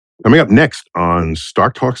Coming up next on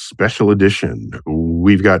StarTalk Special Edition,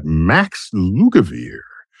 we've got Max Lugavere,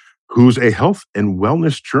 who's a health and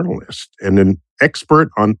wellness journalist and an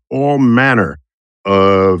expert on all manner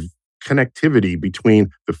of connectivity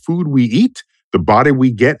between the food we eat, the body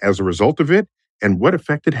we get as a result of it, and what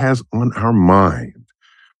effect it has on our mind.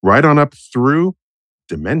 Right on up through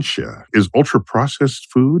dementia. Is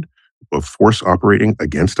ultra-processed food a force operating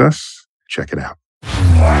against us? Check it out.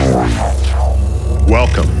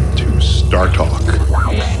 Welcome to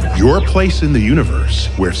StarTalk, your place in the universe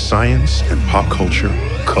where science and pop culture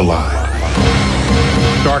collide.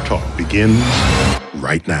 StarTalk begins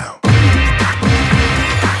right now.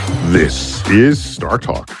 This is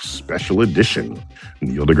StarTalk Special Edition.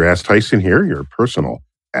 Neil deGrasse Tyson here, your personal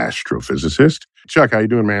astrophysicist. Chuck, how you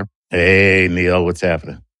doing, man? Hey, Neil, what's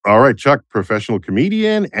happening? All right, Chuck, professional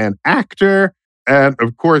comedian and actor. And,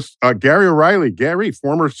 of course, Gary O'Reilly. Gary,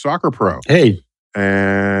 former soccer pro. Hey.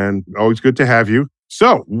 And always good to have you.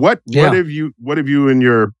 So, what have you and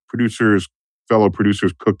your fellow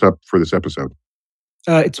producers cooked up for this episode?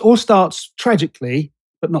 It all starts tragically,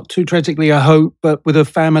 but not too tragically, I hope, but with a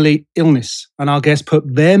family illness. And our guests put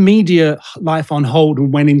their media life on hold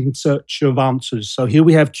and went in search of answers. So here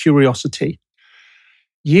we have curiosity.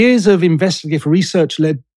 Years of investigative research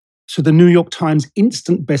led to the New York Times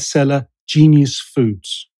instant bestseller, Genius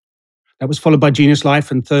Foods. That was followed by Genius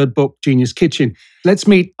Life and third book, Genius Kitchen. Let's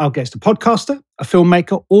meet our guest, a podcaster, a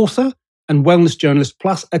filmmaker, author, and wellness journalist,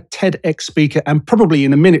 plus a TEDx speaker. And probably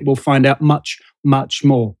in a minute, we'll find out much, much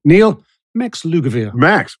more. Neil, Max Lugavere.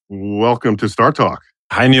 Max, welcome to StarTalk.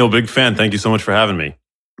 Hi, Neil. Big fan. Thank you so much for having me.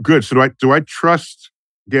 Good. So do I trust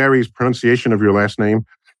Gary's pronunciation of your last name?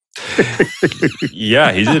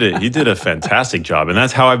 Yeah, he did a fantastic job, and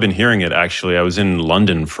that's how I've been hearing it. Actually, I was in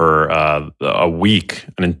London for a week,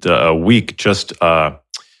 just up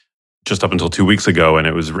until 2 weeks ago, and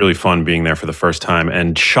it was really fun being there for the first time.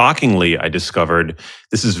 And shockingly, I discovered,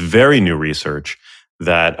 this is very new research,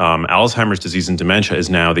 that Alzheimer's disease and dementia is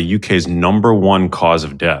now the UK's #1 cause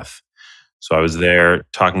of death. So I was there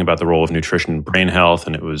talking about the role of nutrition in brain health,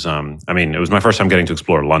 and it was my first time getting to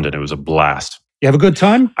explore London. It was a blast. You have a good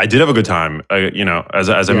time? I did have a good time. As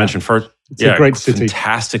I mentioned first, it's a great city.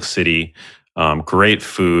 Fantastic city, great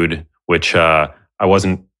food, which I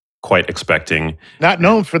wasn't quite expecting. Not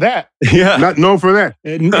known for that. Yeah, not known for that.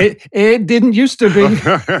 It didn't used to be.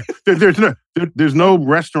 There's no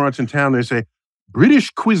restaurants in town that say British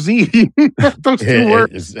cuisine. Those two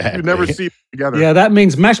words exactly. You never see together. Yeah, that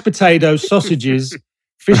means mashed potatoes, sausages,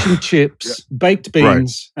 fish and chips, baked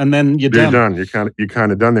beans, and then you're done. You're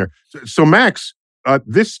kind of done there. So Max,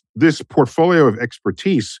 this portfolio of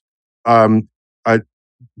expertise,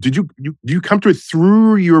 did you come to it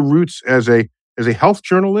through your roots as a health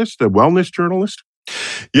journalist, a wellness journalist?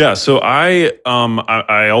 Yeah, so I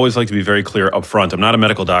always like to be very clear up front. I'm not a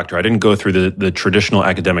medical doctor. I didn't go through the traditional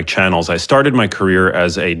academic channels. I started my career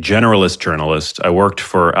as a generalist journalist. I worked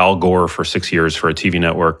for Al Gore for 6 years for a TV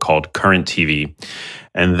network called Current TV.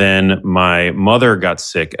 And then my mother got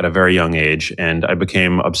sick at a very young age, and I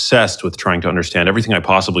became obsessed with trying to understand everything I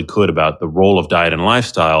possibly could about the role of diet and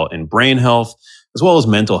lifestyle in brain health, as well as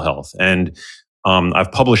mental health. And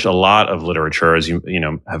I've published a lot of literature, as you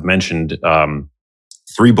have mentioned,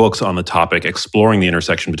 3 books on the topic, exploring the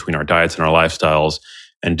intersection between our diets and our lifestyles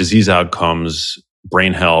and disease outcomes,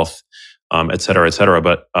 brain health, et cetera,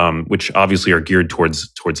 but which obviously are geared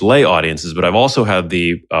towards lay audiences. But I've also had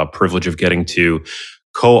the privilege of getting to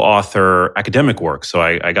co-author academic work. So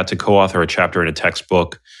I got to co-author a chapter in a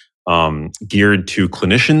textbook geared to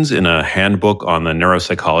clinicians in a handbook on the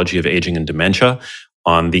neuropsychology of aging and dementia,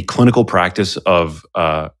 on the clinical practice of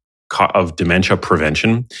dementia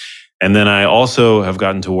prevention. And then I also have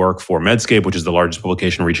gotten to work for Medscape, which is the largest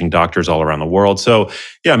publication reaching doctors all around the world. So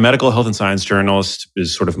yeah, medical health and science journalist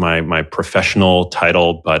is sort of my professional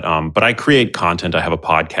title, but I create content. I have a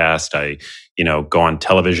podcast. I go on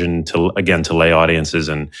television to lay audiences,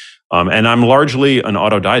 and I'm largely an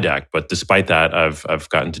autodidact. But despite that, I've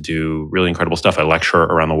gotten to do really incredible stuff. I lecture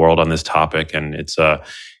around the world on this topic, and it's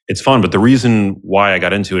fun. But the reason why I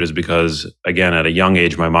got into it is because, again, at a young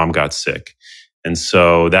age, my mom got sick. And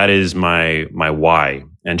so that is my why.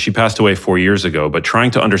 And she passed away 4 years ago, but trying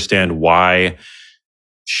to understand why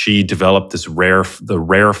she developed the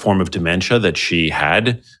rare form of dementia that she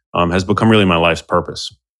had has become really my life's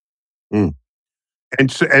purpose. Mm.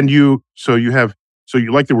 And you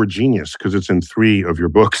like the word genius because it's in 3 of your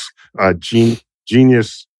books,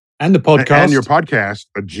 Genius. And the podcast. And your podcast,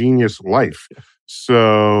 A Genius Life.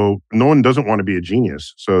 So no one doesn't want to be a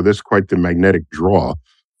genius. So this is quite the magnetic draw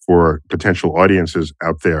for potential audiences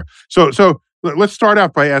out there. So let's start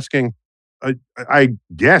out by asking, I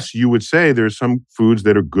guess you would say there's some foods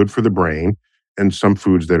that are good for the brain and some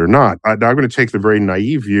foods that are not. I'm going to take the very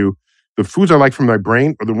naive view. The foods I like from my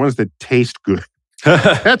brain are the ones that taste good.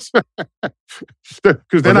 That's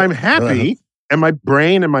because then I'm happy, and my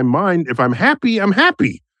brain and my mind, if I'm happy, I'm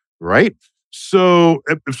happy, right? So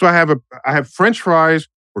I have French fries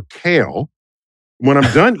or kale. When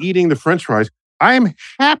I'm done eating the French fries, I am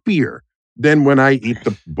happier than when I eat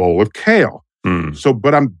the bowl of kale. So,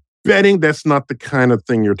 but I'm betting that's not the kind of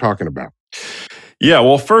thing you're talking about. Yeah,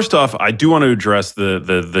 well, first off, I do want to address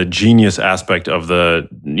the genius aspect of the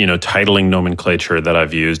titling nomenclature that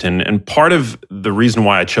I've used, and part of the reason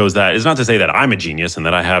why I chose that is not to say that I'm a genius and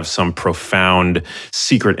that I have some profound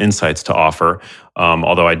secret insights to offer.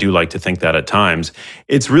 Although I do like to think that at times,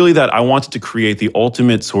 it's really that I wanted to create the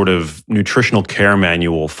ultimate sort of nutritional care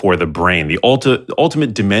manual for the brain, the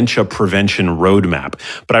ultimate dementia prevention roadmap.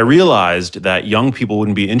 But I realized that young people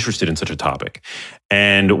wouldn't be interested in such a topic.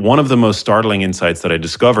 And one of the most startling insights that I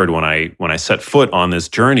discovered when I set foot on this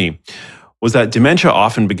journey was that dementia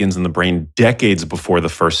often begins in the brain decades before the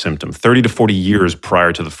first symptom, 30 to 40 years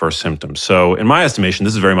prior to the first symptom. So in my estimation,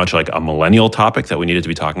 this is very much like a millennial topic that we needed to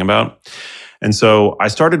be talking about. And so I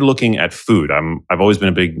started looking at food. I've always been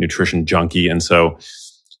a big nutrition junkie. And so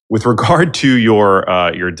with regard to your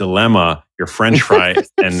dilemma, your French fry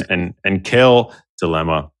and kale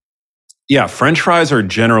dilemma, yeah, French fries are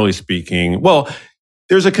generally speaking, well,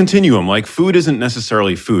 there's a continuum. Like food isn't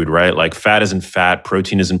necessarily food, right? Like fat isn't fat,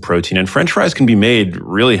 protein isn't protein. And French fries can be made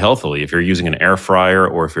really healthily if you're using an air fryer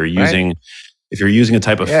or if you're using a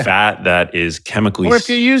type of fat that is chemically... Or if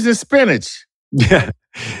you're using spinach. Yeah.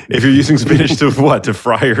 If you're using spinach to what? To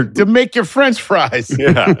fry or... To make your French fries.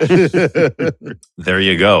 Yeah. There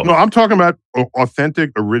you go. No, I'm talking about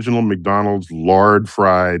authentic, original McDonald's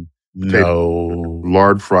lard-fried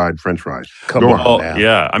lard-fried French fries. Come on now.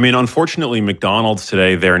 Yeah. I mean, unfortunately, McDonald's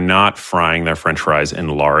today, they're not frying their French fries in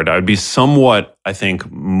lard. I would be somewhat, I think,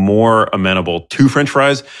 more amenable to French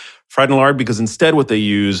fries fried in lard because instead what they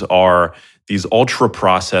use are these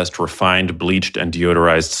ultra-processed, refined, bleached, and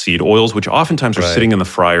deodorized seed oils, which oftentimes are sitting in the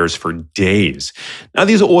fryers for days. Now,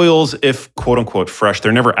 these oils, if quote-unquote fresh,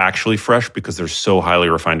 they're never actually fresh because they're so highly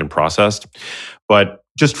refined and processed. But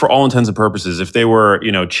just for all intents and purposes, if they were,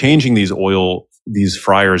 changing these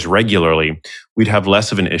fryers regularly, we'd have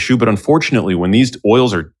less of an issue. But unfortunately, when these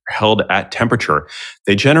oils are held at temperature,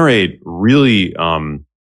 they generate really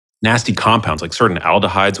nasty compounds like certain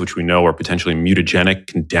aldehydes, which we know are potentially mutagenic,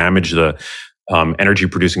 can damage the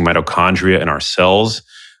energy-producing mitochondria in our cells.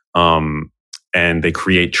 And they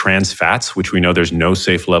create trans fats, which we know there's no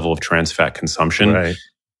safe level of trans fat consumption. Right.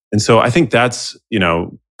 And so I think that's,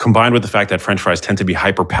 combined with the fact that French fries tend to be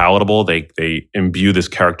hyperpalatable, they imbue this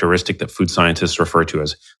characteristic that food scientists refer to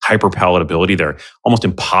as hyperpalatability. They're almost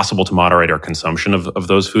impossible to moderate our consumption of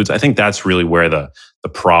those foods. I think that's really where the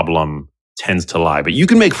problem tends to lie. But you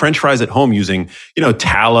can make French fries at home using,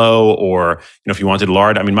 tallow or, if you wanted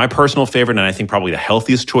lard. I mean, my personal favorite, and I think probably the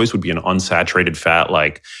healthiest choice would be an unsaturated fat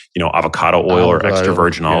like, avocado oil or extra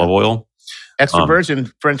virgin olive oil. Extra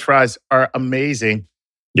virgin French fries are amazing.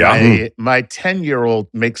 Yeah. My 10-year-old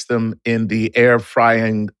makes them in the air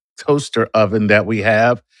frying toaster oven that we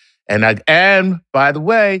have. And by the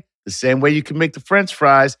way, the same way you can make the French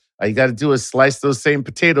fries, all you got to do is slice those same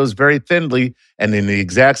potatoes very thinly. And in the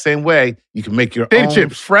exact same way, you can make your own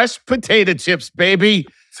fresh potato chips, baby.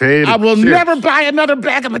 I will never buy another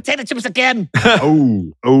bag of potato chips again.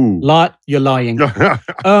 You're lying.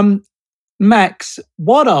 Max,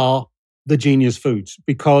 what are the genius foods?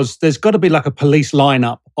 Because there's got to be like a police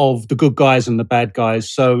lineup of the good guys and the bad guys.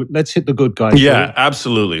 So let's hit the good guys. Yeah,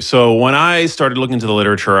 absolutely. So when I started looking into the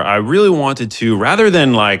literature, I really wanted to, rather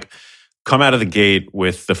than come out of the gate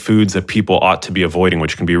with the foods that people ought to be avoiding,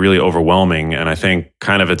 which can be really overwhelming. And I think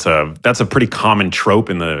kind of that's a pretty common trope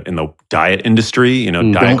in the diet industry.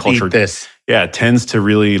 Diet culture. Eat this. Yeah, it tends to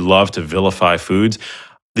really love to vilify foods.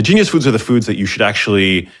 The genius foods are the foods that you should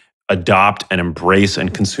actually adopt and embrace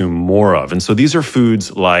and consume more of. And so these are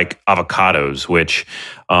foods like avocados, which,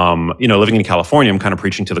 living in California, I'm kind of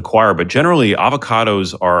preaching to the choir, but generally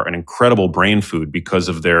avocados are an incredible brain food because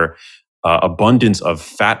of their abundance of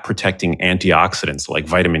fat-protecting antioxidants like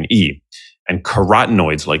vitamin E and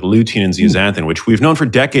carotenoids like lutein and zeaxanthin, which we've known for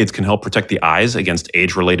decades can help protect the eyes against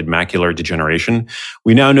age-related macular degeneration.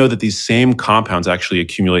 We now know that these same compounds actually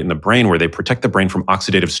accumulate in the brain where they protect the brain from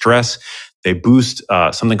oxidative stress. They boost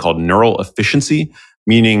something called neural efficiency,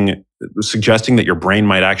 suggesting that your brain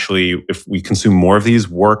might actually, if we consume more of these,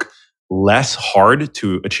 work less hard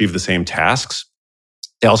to achieve the same tasks.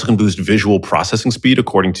 They also can boost visual processing speed,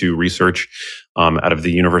 according to research out of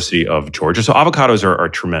the University of Georgia. So avocados are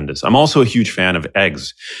tremendous. I'm also a huge fan of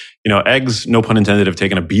eggs. Eggs, no pun intended, have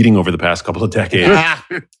taken a beating over the past couple of decades.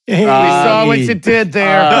 We saw what you did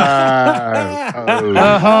there.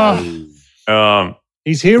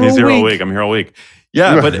 He's here all week. I'm here all week.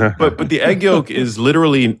 Yeah, but the egg yolk is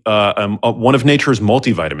literally one of nature's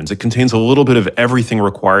multivitamins. It contains a little bit of everything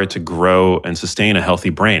required to grow and sustain a healthy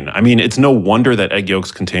brain. I mean, it's no wonder that egg yolks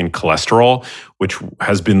contain cholesterol, which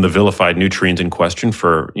has been the vilified nutrient in question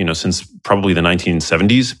for, since probably the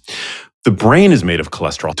 1970s. The brain is made of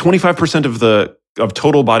cholesterol. 25% of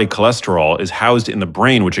total body cholesterol is housed in the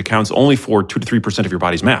brain, which accounts only for 2 to 3% of your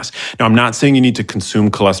body's mass. Now, I'm not saying you need to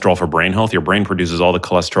consume cholesterol for brain health. Your brain produces all the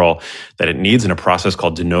cholesterol that it needs in a process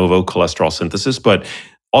called de novo cholesterol synthesis. But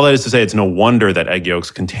all that is to say, it's no wonder that egg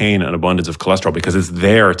yolks contain an abundance of cholesterol because it's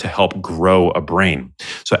there to help grow a brain.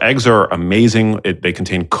 So eggs are amazing. They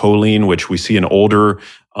contain choline, which we see in older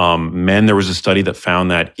men. There was a study that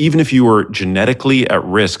found that even if you were genetically at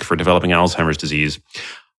risk for developing Alzheimer's disease,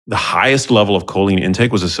 the highest level of choline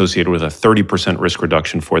intake was associated with a 30% risk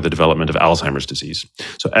reduction for the development of Alzheimer's disease.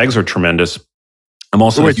 So eggs are tremendous. I'm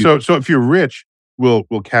also so if you're rich, will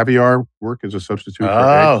caviar work as a substitute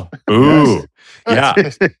for eggs? Ooh. Yeah.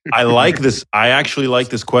 I like this. I actually like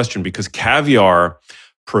this question because caviar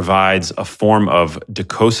provides a form of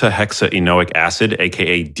docosahexaenoic acid,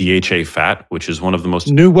 aka DHA fat, which is one of the most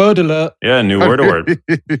new word alert. Yeah, new word alert.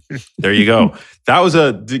 There you go. That was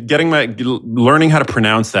learning how to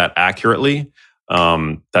pronounce that accurately.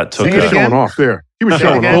 That took he was showing off there. He was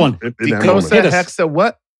showing off. Docosahexa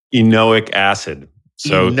what? Enoic acid.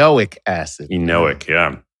 So enoic acid. Enoic,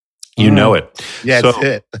 yeah. You know it. Yeah, that's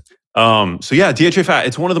it. So yeah, DHA fat,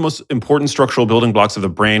 it's one of the most important structural building blocks of the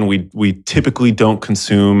brain. We typically don't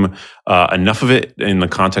consume enough of it in the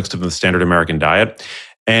context of the standard American diet.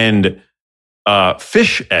 And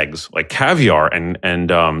fish eggs like caviar and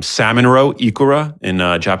salmon roe, ikura in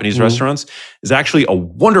Japanese restaurants is actually a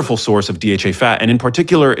wonderful source of DHA fat. And in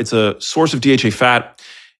particular, it's a source of DHA fat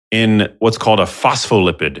in what's called a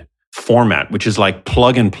phospholipid format, which is like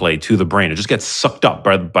plug and play to the brain. It just gets sucked up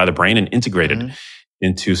by the brain and integrated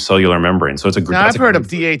into cellular membrane. So it's a great. Now I've heard of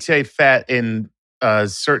DHA fat in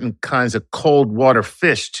certain kinds of cold water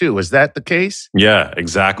fish too. Is that the case? Yeah,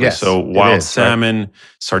 exactly. Yes, so wild salmon,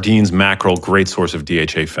 sardines, mackerel, great source of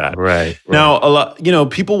DHA fat. Right. Now, a lot,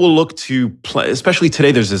 people will look to, especially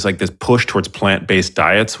today, there's this push towards plant-based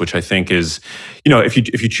diets, which I think is, if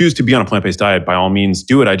you choose to be on a plant-based diet, by all means,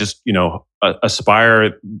 do it. I just,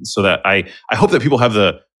 aspire so that I hope that people have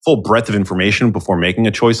the full breadth of information before making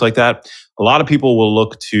a choice like that. A lot of people will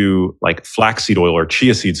look to like flaxseed oil or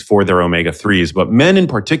chia seeds for their omega-3s, but men in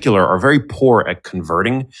particular are very poor at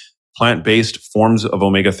converting plant-based forms of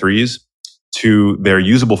omega-3s to their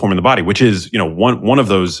usable form in the body, which is, one of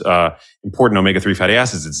those important omega-3 fatty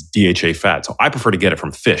acids. It's DHA fat. So I prefer to get it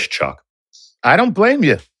from fish, Chuck. I don't blame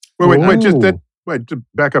you. Wait, to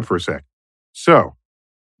back up for a sec. So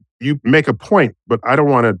you make a point, but I don't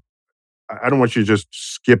want you to just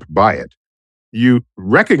skip by it. You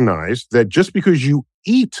recognize that just because you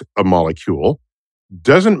eat a molecule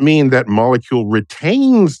doesn't mean that molecule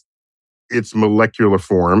retains its molecular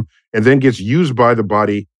form and then gets used by the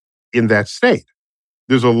body in that state.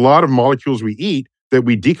 There's a lot of molecules we eat that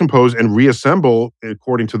we decompose and reassemble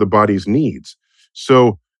according to the body's needs.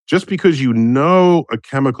 So just because a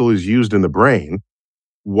chemical is used in the brain,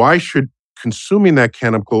 why should consuming that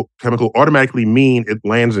chemical automatically mean it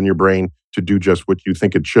lands in your brain to do just what you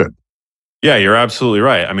think it should? Yeah, you're absolutely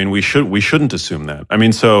right. I mean, we shouldn't assume that. I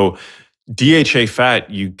mean, so DHA fat,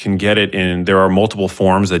 you can get it there are multiple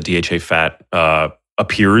forms that DHA fat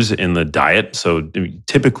appears in the diet. So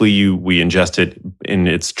typically we ingest it in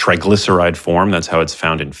its triglyceride form. That's how it's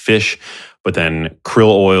found in fish. But then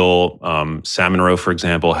krill oil, salmon roe, for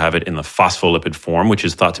example, have it in the phospholipid form, which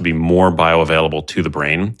is thought to be more bioavailable to the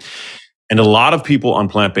brain. And a lot of people on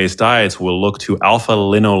plant-based diets will look to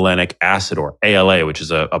alpha-linolenic acid, or ALA, which is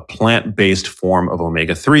a plant-based form of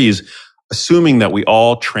omega-3s, assuming that we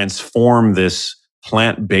all transform this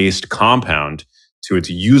plant-based compound to its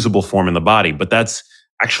usable form in the body. But that's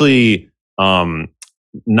actually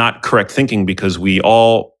not correct thinking, because we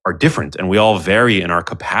all are different and we all vary in our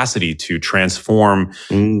capacity to transform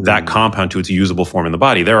that compound to its usable form in the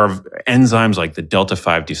body. There are enzymes like the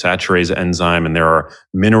delta-5 desaturase enzyme, and there are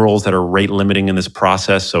minerals that are rate limiting in this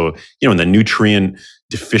process. So, in the nutrient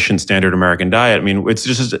deficient standard American diet, I mean,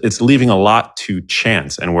 it's leaving a lot to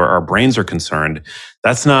chance. And where our brains are concerned,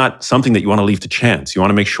 that's not something that you want to leave to chance. You want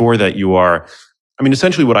to make sure that you are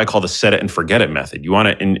essentially what I call the set it and forget it method. You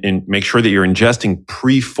want to make sure that you're ingesting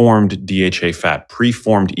preformed DHA fat,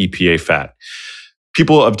 preformed EPA fat.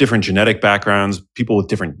 People of different genetic backgrounds, people with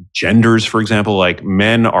different genders, for example, like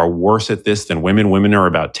men are worse at this than women. Women are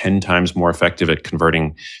about 10 times more effective at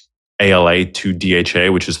converting ALA to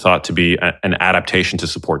DHA, which is thought to be an adaptation to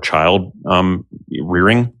support child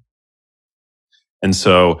rearing. And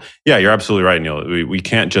so, yeah, you're absolutely right, Neil. We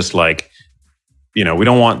can't just we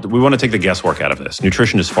want to take the guesswork out of this.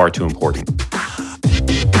 Nutrition is far too important.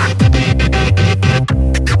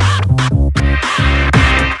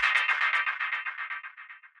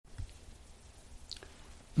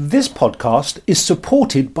 This podcast is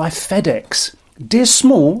supported by FedEx. Dear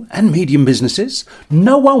small and medium businesses,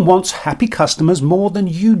 no one wants happy customers more than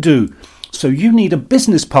you do. So you need a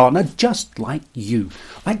business partner just like you,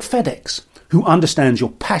 like FedEx, who understands your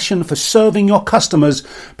passion for serving your customers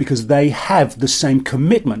because they have the same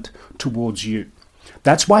commitment towards you.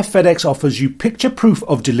 That's why FedEx offers you picture proof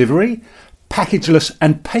of delivery, packageless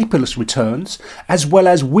and paperless returns, as well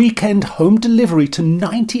as weekend home delivery to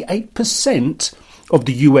 98% of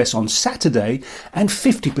the US on Saturday and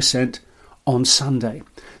 50% on Sunday.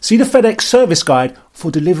 See the FedEx service guide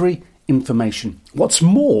for delivery information. What's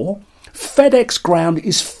more, FedEx Ground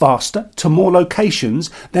is faster to more locations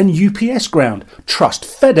than UPS Ground. Trust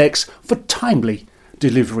FedEx for timely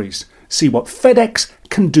deliveries. See what FedEx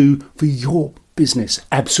can do for your business.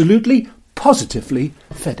 Absolutely, positively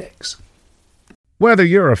FedEx. Whether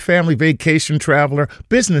you're a family vacation traveler,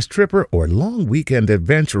 business tripper, or long weekend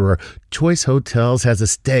adventurer, Choice Hotels has a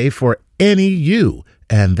stay for any you.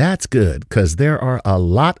 And that's good, because there are a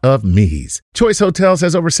lot of me's. Choice Hotels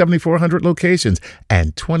has over 7,400 locations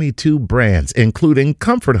and 22 brands, including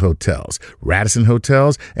Comfort Hotels, Radisson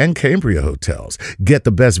Hotels, and Cambria Hotels. Get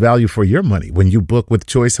the best value for your money when you book with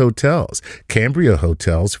Choice Hotels. Cambria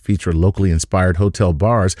Hotels feature locally inspired hotel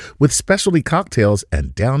bars with specialty cocktails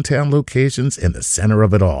and downtown locations in the center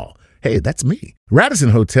of it all. Hey, that's me. Radisson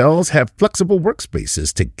Hotels have flexible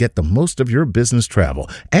workspaces to get the most of your business travel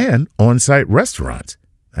and on-site restaurants.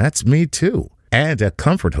 That's me too. And at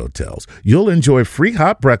Comfort Hotels, you'll enjoy free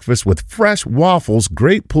hot breakfast with fresh waffles,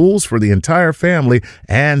 great pools for the entire family,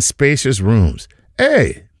 and spacious rooms.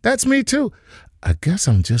 Hey, that's me too. I guess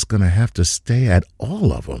I'm just going to have to stay at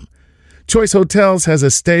all of them. Choice Hotels has a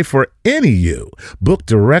stay for any you. Book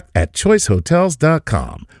direct at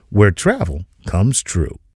choicehotels.com, where travel comes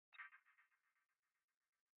true.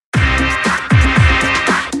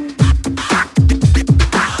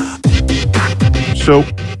 So,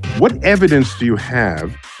 what evidence do you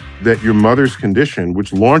have that your mother's condition,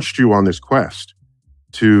 which launched you on this quest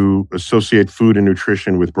to associate food and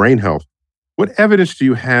nutrition with brain health, what evidence do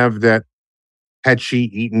you have that had she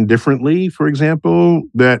eaten differently, for example,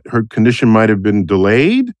 that her condition might have been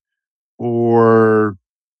delayed or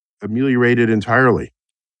ameliorated entirely?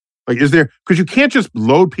 Like, is there, because you can't just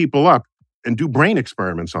load people up and do brain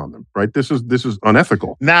experiments on them, right? This is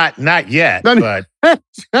unethical. Not yet, but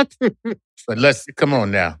but let's come on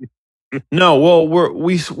now. No, well,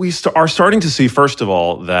 we are starting to see, first of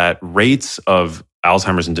all, that rates of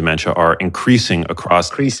Alzheimer's and dementia are increasing across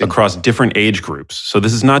different age groups. So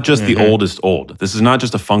this is not just the oldest old. This is not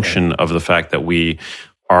just a function of the fact that we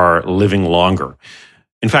are living longer.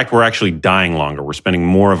 In fact, we're actually dying longer. We're spending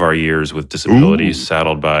more of our years with disabilities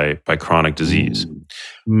saddled by chronic disease.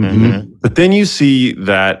 But then you see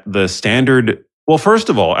that the standard, well, first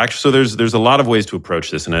of all, actually, so there's a lot of ways to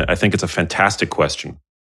approach this, and I think it's a fantastic question.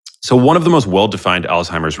 So one of the most well-defined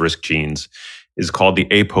Alzheimer's risk genes is called the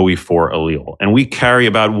ApoE4 allele. And we carry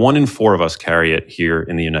about 1 in 4 of us carry it here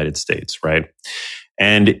in the United States, right?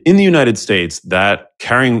 And in the United States, that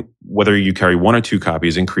carrying, whether you carry 1 or 2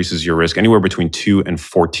 copies, increases your risk anywhere between 2 and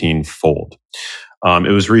 14-fold.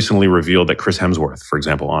 It was recently revealed that Chris Hemsworth, for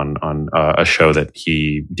example, on a show that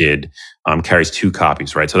he did, carries 2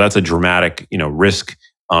 copies, right? So that's a dramatic, risk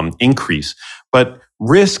increase. But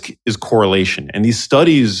risk is correlation. And these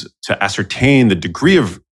studies to ascertain the degree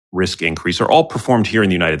of risk increase are all performed here in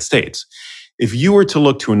the United States. If you were to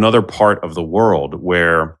look to another part of the world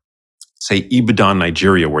where, say, Ibadan,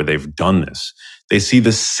 Nigeria, where they've done this, they see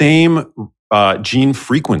the same gene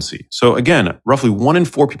frequency. So again, roughly 1 in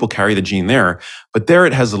 4 people carry the gene there, but there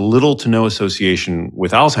it has little to no association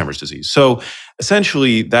with Alzheimer's disease. So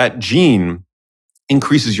essentially, that gene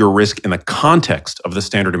increases your risk in the context of the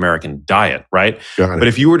standard American diet, right? But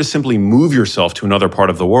if you were to simply move yourself to another part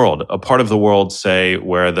of the world, a part of the world, say,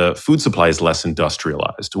 where the food supply is less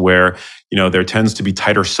industrialized, where, there tends to be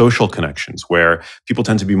tighter social connections, where people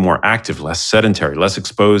tend to be more active, less sedentary, less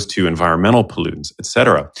exposed to environmental pollutants, et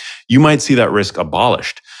cetera, you might see that risk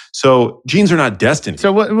abolished. So genes are not destined.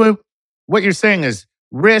 So what you're saying is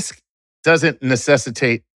risk doesn't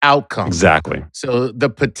necessitate outcome. Exactly. So the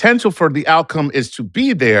potential for the outcome is to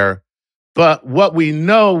be there. But what we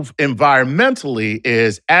know environmentally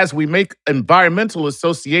is as we make environmental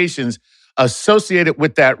associations associated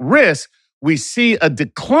with that risk, we see a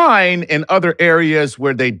decline in other areas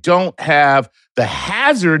where they don't have the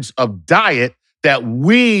hazards of diet that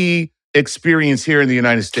we experience here in the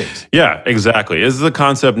United States. Yeah, exactly. This is the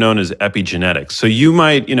concept known as epigenetics. So you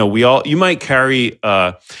might, you might carry,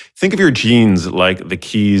 think of your genes like the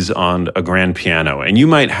keys on a grand piano, and you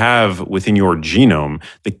might have within your genome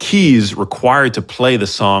the keys required to play the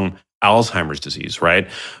song Alzheimer's disease, right?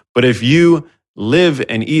 But if you live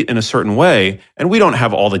and eat in a certain way, and we don't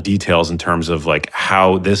have all the details in terms of like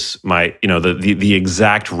how this might, the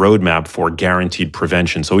exact roadmap for guaranteed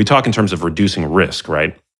prevention. So we talk in terms of reducing risk,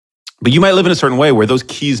 right? But you might live in a certain way where those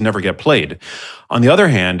keys never get played. On the other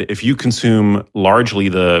hand, if you consume largely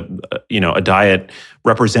a diet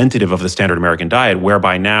representative of the standard American diet,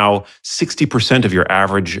 whereby now 60% of your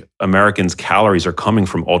average American's calories are coming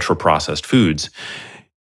from ultra-processed foods,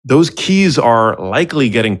 those keys are likely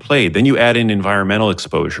getting played. Then you add in environmental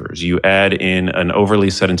exposures. You add in an overly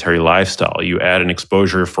sedentary lifestyle. You add an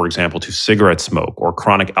exposure, for example, to cigarette smoke or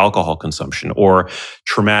chronic alcohol consumption or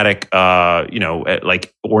traumatic,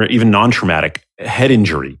 or even non-traumatic head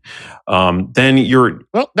injury. Then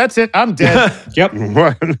well, that's it. I'm dead. Yep.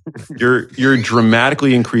 You're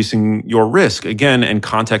dramatically increasing your risk again, and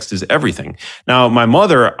context is everything. Now, my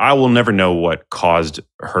mother, I will never know what caused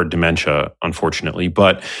her dementia, unfortunately,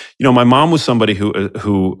 but my mom was somebody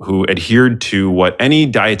who adhered to what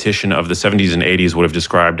any dietitian of the 70s and 80s would have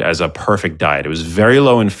described as a perfect diet. It was very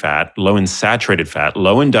low in fat, low in saturated fat,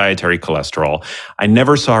 low in dietary cholesterol. I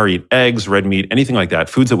never saw her eat eggs, red meat, anything like that.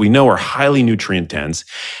 Foods that we know are highly nutrient dense.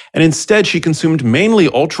 And instead, she consumed mainly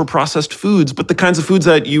ultra-processed foods, but the kinds of foods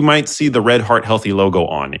that you might see the Red Heart Healthy logo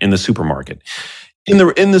on in the supermarket.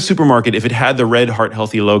 In the supermarket, if it had the Red Heart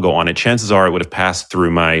Healthy logo on it, chances are it would have passed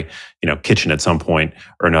through my kitchen at some point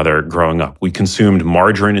or another growing up. We consumed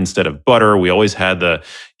margarine instead of butter. We always had the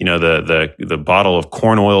bottle of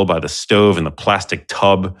corn oil by the stove in the plastic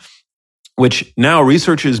tub, which now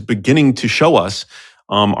research is beginning to show us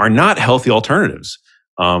are not healthy alternatives.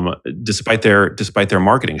 Despite their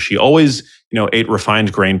marketing. She always, ate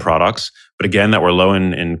refined grain products, but again, that were low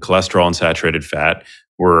in cholesterol and saturated fat,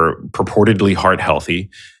 were purportedly heart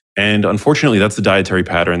healthy. And unfortunately, that's the dietary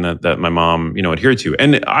pattern that my mom, adhered to.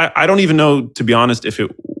 And I don't even know, to be honest, if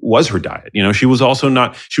it was her diet. She was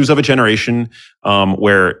of a generation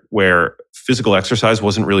where physical exercise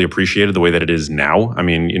wasn't really appreciated the way that it is now. I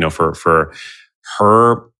mean, for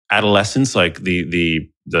her adolescence, like the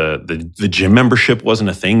gym membership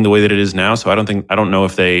wasn't a thing the way that it is now. So I don't know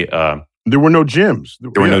if they there were no gyms.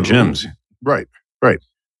 There were no gyms. Right.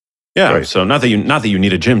 Yeah. Right. So not that you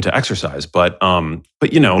need a gym to exercise, but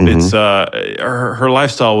it's her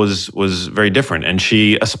lifestyle was very different, and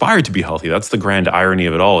she aspired to be healthy. That's the grand irony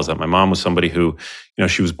of it all, is that my mom was somebody who,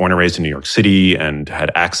 she was born and raised in New York City and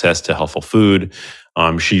had access to healthful food.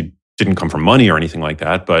 She didn't come from money or anything like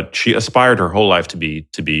that, but she aspired her whole life to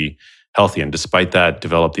be healthy, and despite that,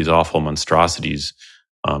 developed these awful monstrosities,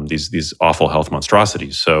 these awful health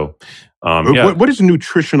monstrosities. So, what is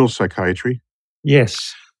nutritional psychiatry?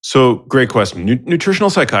 Yes. So, great question. Nutritional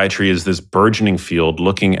psychiatry is this burgeoning field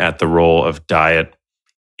looking at the role of diet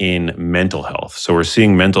in mental health. So, we're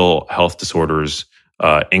seeing mental health disorders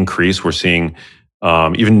increase. We're seeing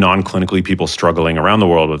even non-clinically people struggling around the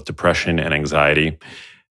world with depression and anxiety.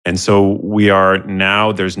 And so we're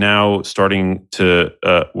starting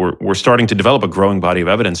to develop a growing body of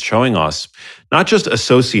evidence showing us not just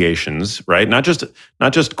associations, right? Not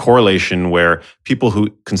just correlation where people who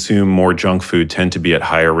consume more junk food tend to be at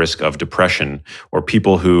higher risk of depression, or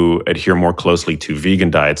people who adhere more closely to vegan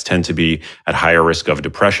diets tend to be at higher risk of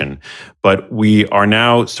depression. But we are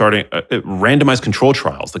now starting randomized control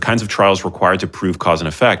trials, the kinds of trials required to prove cause and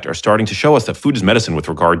effect, are starting to show us that food is medicine with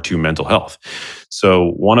regard to mental health.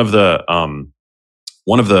 So one of the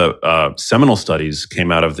seminal studies came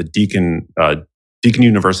out of the Deakin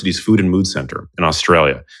University's Food and Mood Center in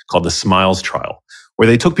Australia, called the SMILES trial, where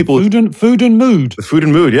they took people food and mood. The food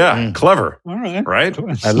and mood, yeah, clever. All right, right.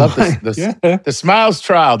 I love this. The SMILES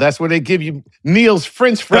trial. That's where they give you Neil's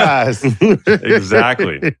French fries.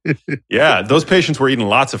 Exactly. Yeah, those patients were eating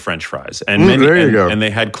lots of French fries, and and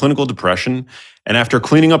they had clinical depression. And after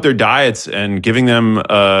cleaning up their diets and giving them,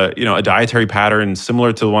 a dietary pattern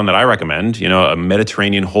similar to the one that I recommend, a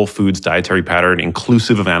Mediterranean whole foods dietary pattern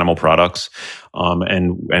inclusive of animal products,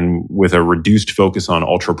 and with a reduced focus on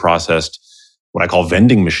ultra processed, what I call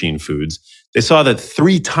vending machine foods, They saw that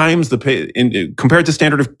 3 times compared to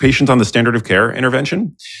standard of patients on the standard of care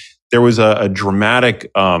intervention, there was a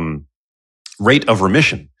dramatic rate of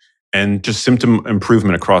remission and just symptom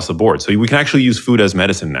improvement across the board. So we can actually use food as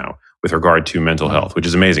medicine now with regard to mental health, which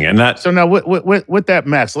is amazing. And that. So now with that,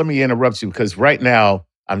 Max, let me interrupt you because right now,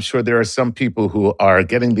 I'm sure there are some people who are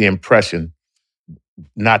getting the impression,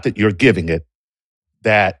 not that you're giving it,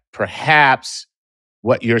 that perhaps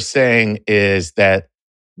what you're saying is that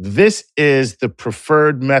this is the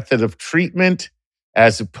preferred method of treatment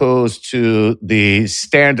as opposed to the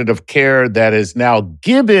standard of care that is now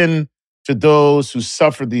given to those who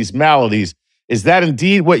suffer these maladies. Is that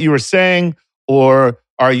indeed what you were saying? Or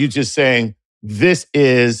are you just saying this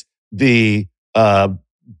is the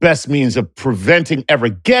best means of preventing ever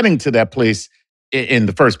getting to that place in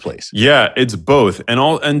the first place? Yeah, it's both.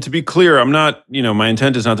 And to be clear, I'm not, my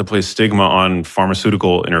intent is not to place stigma on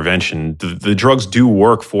pharmaceutical intervention. The drugs do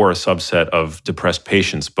work for a subset of depressed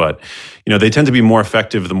patients, but, they tend to be more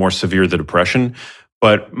effective the more severe the depression.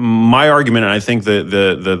 But my argument, and I think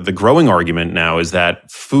the growing argument now, is that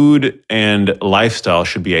food and lifestyle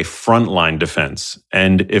should be a frontline defense.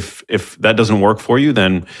 And if that doesn't work for you,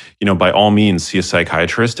 then by all means see a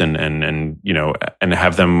psychiatrist and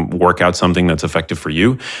have them work out something that's effective for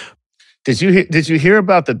you. Did you hear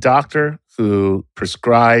about the doctor who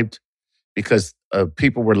prescribed because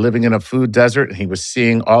people were living in a food desert and he was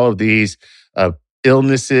seeing all of these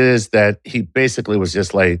illnesses that he basically was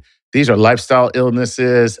just like, these are lifestyle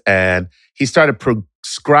illnesses, and he started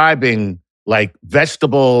prescribing like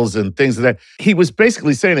vegetables and things like that. He was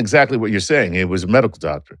basically saying exactly what you're saying. He was a medical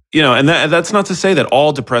doctor. And that's not to say that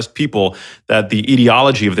all depressed people, that the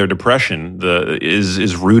etiology of their depression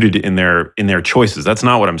is rooted in their choices. That's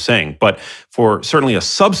not what I'm saying. But for certainly a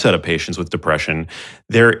subset of patients with depression,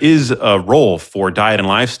 there is a role for diet and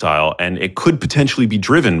lifestyle, and it could potentially be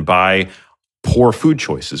driven by poor food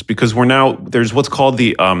choices, because there's what's called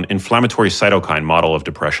the inflammatory cytokine model of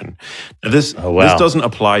depression. Now this doesn't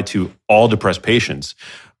apply to all depressed patients,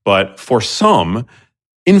 but for some,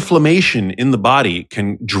 inflammation in the body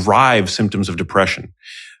can drive symptoms of depression.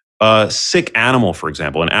 A sick animal, for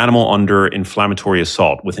example, an animal under inflammatory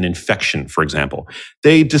assault with an infection, for example,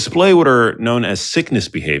 they display what are known as sickness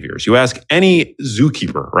behaviors. You ask any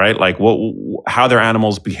zookeeper, right? Like how their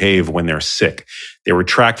animals behave when they're sick. They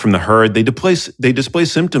retract from the herd. They display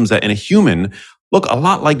symptoms that in a human look a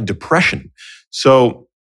lot like depression. So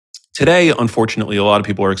today, unfortunately, a lot of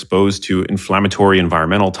people are exposed to inflammatory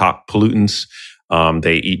environmental pollutants.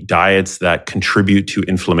 They eat diets that contribute to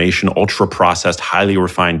inflammation, ultra-processed, highly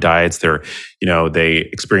refined diets. They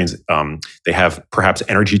experience, they have perhaps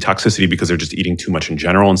energy toxicity because they're just eating too much in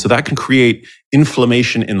general. And so that can create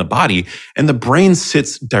inflammation in the body. And the brain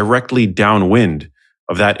sits directly downwind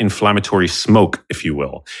of that inflammatory smoke, if you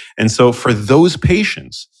will. And so for those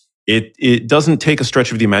patients, it doesn't take a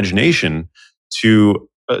stretch of the imagination to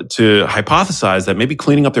hypothesize that maybe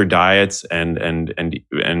cleaning up their diets and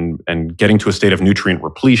getting to a state of nutrient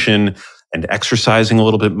repletion and exercising a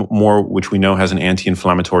little bit more, which we know has an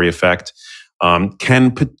anti-inflammatory effect,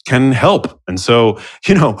 can help. And so,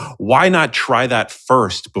 why not try that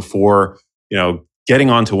first before, getting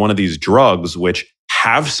onto one of these drugs, which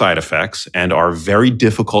have side effects and are very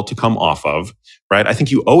difficult to come off of, right? I think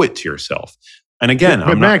you owe it to yourself. And again,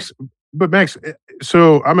 Max,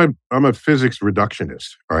 so I'm a physics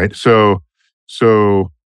reductionist, right? So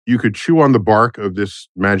you could chew on the bark of this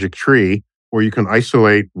magic tree, or you can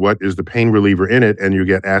isolate what is the pain reliever in it, and you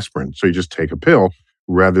get aspirin. So you just take a pill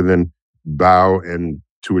rather than bow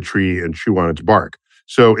to a tree and chew on its bark.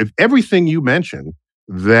 So if everything you mentioned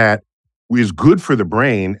that is good for the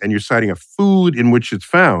brain, and you're citing a food in which it's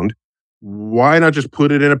found, why not just put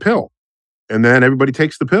it in a pill, and then everybody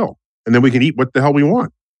takes the pill, and then we can eat what the hell we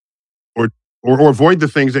want, or avoid the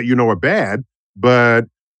things that are bad, but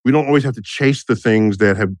we don't always have to chase the things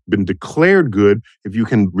that have been declared good if you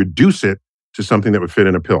can reduce it to something that would fit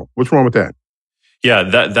in a pill. What's wrong with that? Yeah,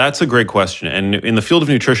 that's a great question. And in the field of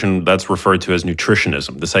nutrition, that's referred to as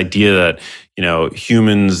nutritionism. This idea that,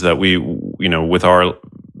 humans that we, with our,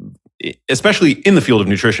 especially in the field of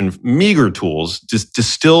nutrition, meager tools, just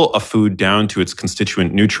distill a food down to its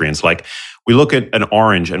constituent nutrients. Like we look at an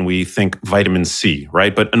orange and we think vitamin C,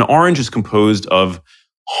 right? But an orange is composed of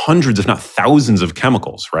hundreds, if not thousands of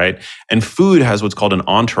chemicals, right? And food has what's called an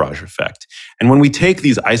entourage effect. And when we take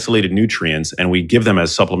these isolated nutrients and we give them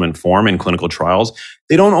as supplement form in clinical trials,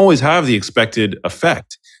 they don't always have the expected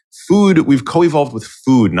effect. Food, we've co-evolved with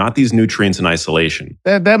food, not these nutrients in isolation.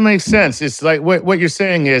 That makes sense. It's like what you're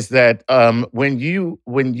saying is that when you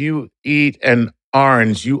eat an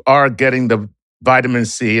orange, you are getting vitamin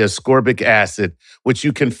C, ascorbic acid, which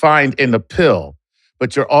you can find in the pill.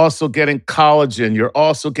 But you're also getting collagen. You're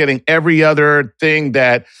also getting every other thing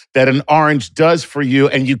that an orange does for you,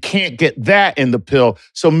 and you can't get that in the pill.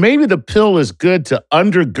 So maybe the pill is good to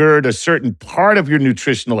undergird a certain part of your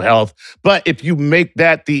nutritional health, but if you make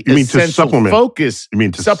that the essential focus, you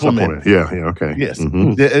mean to supplement? Yeah, okay. Yes,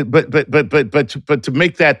 but to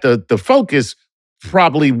make that the focus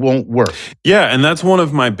probably won't work. Yeah, and that's one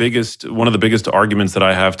of the biggest arguments that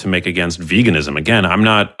I have to make against veganism. Again, I'm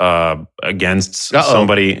not against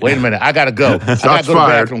somebody. Wait a minute, I gotta go. I gotta go to the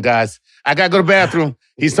bathroom, guys. I gotta go to the bathroom.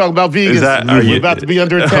 He's talking about vegans. We're about to be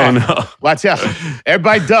under attack. Oh, no. Watch out.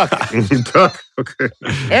 Everybody duck. Duck. Okay.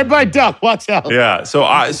 Everybody duck. Watch out. Yeah. So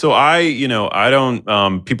I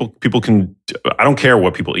don't, people can, I don't care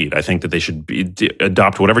what people eat. I think that they should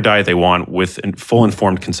adopt whatever diet they want with full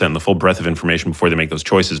informed consent and the full breadth of information before they make those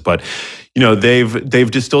choices. But,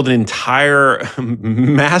 they've distilled an entire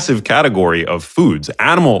massive category of foods,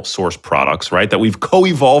 animal source products, right, that we've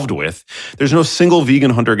co-evolved with. There's no single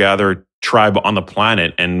vegan hunter-gatherer tribe on the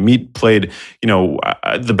planet, and meat played,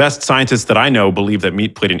 the best scientists that I know believe that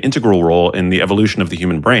meat played an integral role in the evolution of the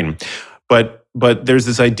human brain. But there's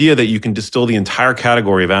this idea that you can distill the entire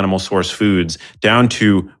category of animal source foods down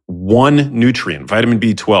to one nutrient, vitamin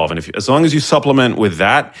B12, and as long as you supplement with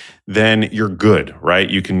that, then you're good, right?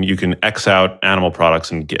 You can X out animal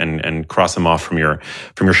products and cross them off from your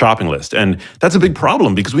shopping list, and that's a big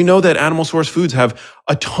problem because we know that animal source foods have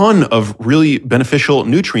a ton of really beneficial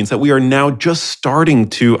nutrients that we are now just starting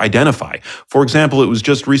to identify. For example, it was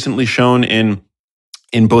just recently shown in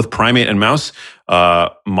both primate and mouse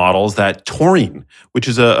models that taurine, which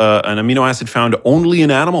is an amino acid found only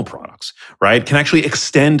in animal products, right, can actually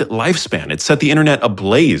extend lifespan. It set the internet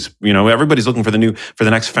ablaze. Everybody's looking for the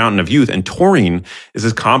next fountain of youth, and taurine is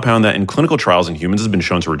this compound that in clinical trials in humans has been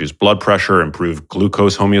shown to reduce blood pressure, improve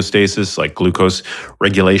glucose homeostasis, like glucose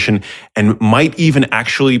regulation, and might even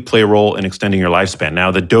actually play a role in extending your lifespan.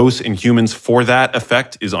 Now, the dose in humans for that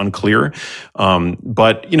effect is unclear,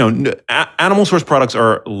 but animal source products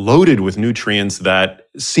are loaded with nutrients that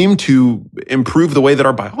seem to improve the way that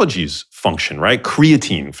our biologies function, right?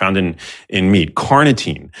 Creatine found in meat,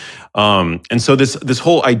 carnitine. And so this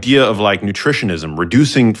whole idea of like nutritionism,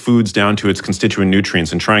 reducing foods down to its constituent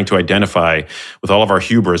nutrients and trying to identify with all of our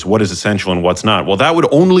hubris what is essential and what's not, well, that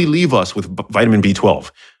would only leave us with vitamin B12,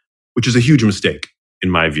 which is a huge mistake in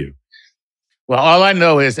my view. Well, all I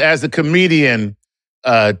know is as a comedian,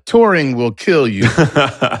 touring will kill you.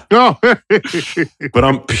 No. But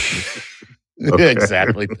I'm... Okay.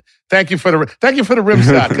 Exactly. Thank you for the rim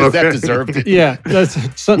shot because that deserved it. Yeah, that's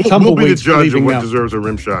we'll be the judge of what deserves a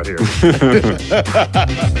rim shot here.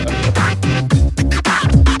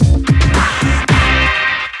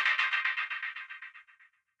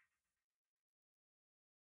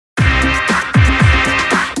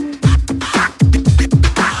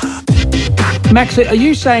 Max, are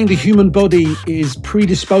you saying the human body is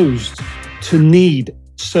predisposed to need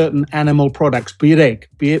certain animal products, be it egg,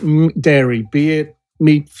 be it dairy, be it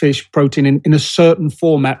meat, fish, protein in a certain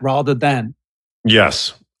format rather than?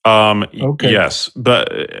 Yes. Okay. Yes.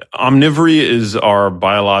 But omnivory is our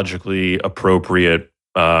biologically appropriate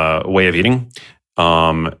way of eating.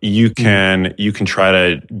 You can try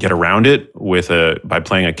to get around it by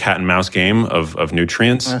playing a cat and mouse game of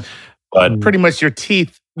nutrients. But pretty much your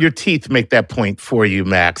teeth make that point for you,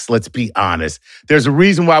 Max. Let's be honest. There's a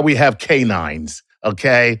reason why we have canines.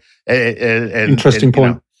 Okay. Interesting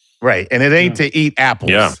point. Right. And it ain't to eat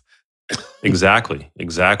apples. Yeah. Exactly.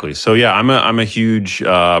 So yeah, I'm a huge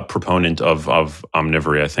proponent of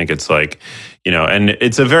omnivory. I think it's like, and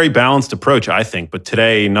it's a very balanced approach, I think. But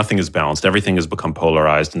today, nothing is balanced. Everything has become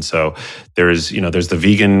polarized, and so there's the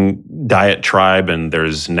vegan diet tribe, and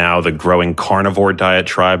there's now the growing carnivore diet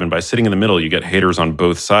tribe. And by sitting in the middle, you get haters on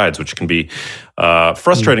both sides, which can be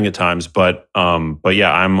frustrating at times. But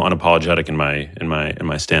yeah, I'm unapologetic in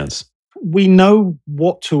my stance. We know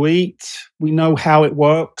what to eat. We know how it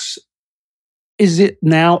works. Is it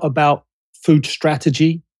now about food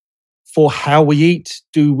strategy for how we eat?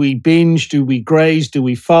 Do we binge? Do we graze? Do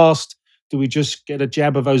we fast? Do we just get a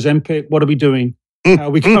jab of Ozempic? What are we doing? How are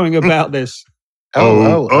we going about this?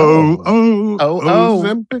 Yeah.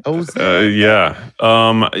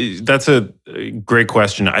 That's a great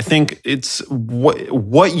question. I think it's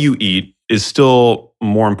what you eat is still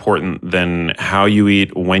more important than how you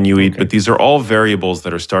eat, when you eat. But these are all variables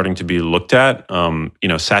that are starting to be looked at.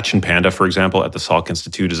 Sachin Panda, for example, at the Salk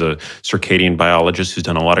Institute is a circadian biologist who's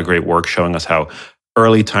done a lot of great work showing us how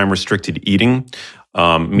early time restricted eating,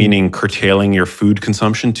 meaning curtailing your food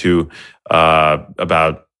consumption to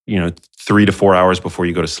about 3 to 4 hours before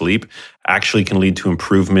you go to sleep actually can lead to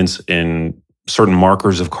improvements in certain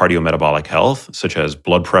markers of cardiometabolic health, such as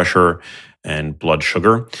blood pressure and blood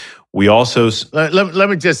sugar. We also...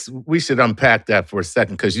 we should unpack that for a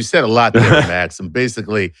second, because you said a lot there, Max. And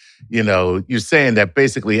basically, you're saying that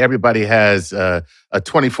basically everybody has a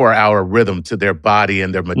 24-hour rhythm to their body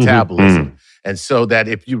and their metabolism. Mm-hmm. And so that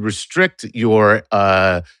if you restrict your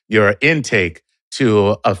intake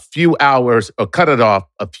to a few hours or cut it off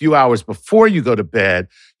a few hours before you go to bed,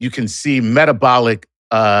 you can see metabolic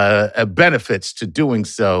benefits to doing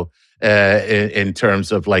so in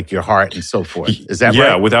terms of like your heart and so forth. Is that right?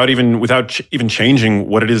 Yeah, without even changing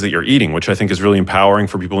what it is that you're eating, which I think is really empowering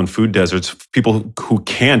for people in food deserts, people who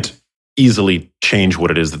can't easily change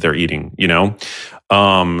what it is that they're eating,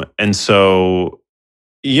 And so,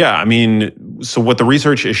 so what the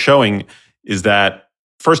research is showing is that,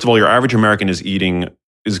 first of all, your average American is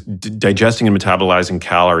digesting and metabolizing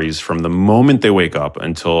calories from the moment they wake up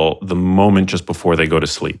until the moment just before they go to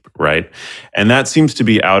sleep, right? And that seems to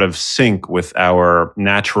be out of sync with our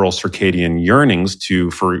natural circadian yearnings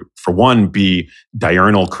to, for one, be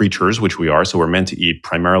diurnal creatures, which we are. So we're meant to eat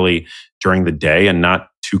primarily during the day and not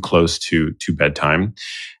too close to bedtime.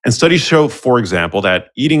 And studies show, for example, that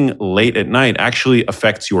eating late at night actually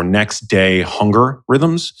affects your next day hunger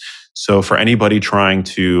rhythms. So for anybody trying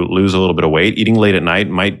to lose a little bit of weight, eating late at night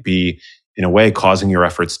might be, in a way, causing your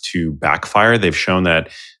efforts to backfire. They've shown that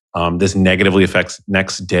this negatively affects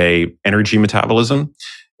next day energy metabolism.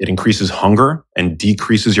 It increases hunger and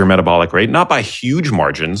decreases your metabolic rate, not by huge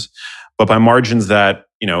margins, but by margins that,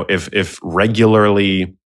 if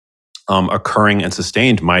regularly occurring and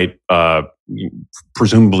sustained, might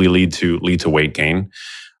presumably lead to weight gain.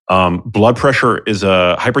 Blood pressure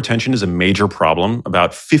hypertension is a major problem.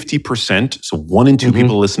 About 50%, so 1 in 2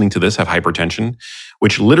 people listening to this have hypertension,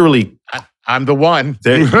 which literally... I'm the one.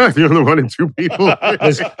 You're the 1 in 2 people.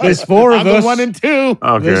 There's 4 of us. I'm the 1 in 2.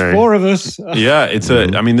 Okay. There's 4 of us. Yeah,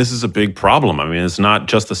 this is a big problem. I mean, it's not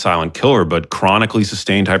just the silent killer, but chronically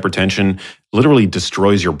sustained hypertension literally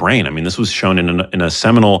destroys your brain. I mean, this was shown in a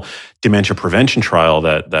seminal dementia prevention trial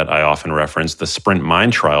that I often reference, the Sprint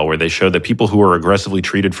Mind trial, where they showed that people who were aggressively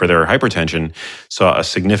treated for their hypertension saw a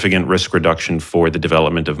significant risk reduction for the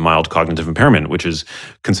development of mild cognitive impairment, which is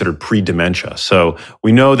considered pre-dementia. So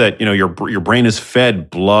we know that your brain is fed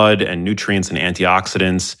blood and nutrients and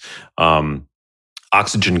antioxidants,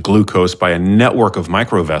 oxygen, glucose by a network of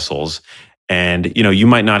microvessels. And, you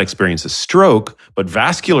might not experience a stroke, but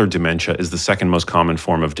vascular dementia is the second most common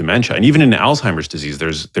form of dementia. And even in Alzheimer's disease,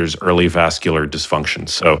 there's early vascular dysfunction.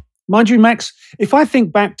 So, mind you, Max, if I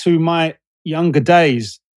think back to my younger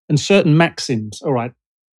days and certain maxims, all right,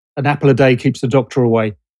 an apple a day keeps the doctor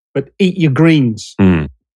away, but eat your greens.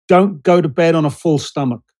 Don't go to bed on a full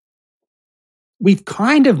stomach. We've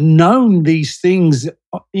kind of known these things,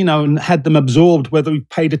 and had them absorbed, whether we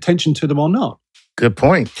paid attention to them or not. Good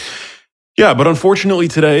point. Yeah, but unfortunately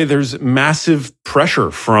today there's massive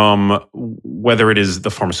pressure from whether it is the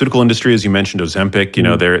pharmaceutical industry, as you mentioned,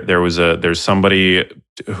 Ozempic. There's somebody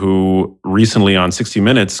who recently on 60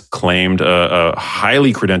 Minutes claimed, a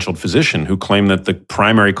highly credentialed physician who claimed that the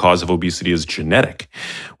primary cause of obesity is genetic,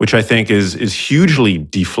 which I think is hugely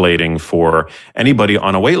deflating for anybody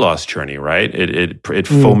on a weight loss journey, right? It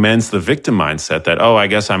foments the victim mindset that, I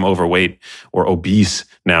guess I'm overweight or obese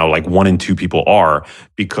now, like 1 in 2 people are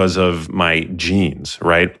because of my genes,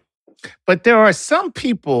 right? But there are some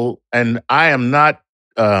people, and I am not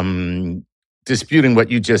disputing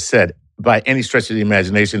what you just said by any stretch of the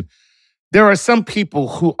imagination. There are some people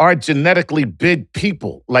who are genetically big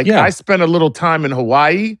people. I spent a little time in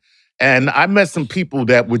Hawaii, and I met some people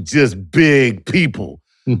that were just big people.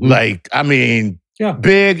 Big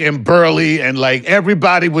and burly, and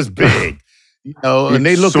everybody was big. And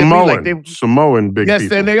they look Samoan, at me like Samoan big people.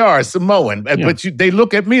 Yes, and they are Samoan. Yeah. But they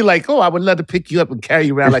look at me like, I would love to pick you up and carry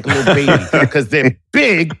you around like a little baby because they're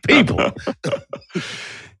big people.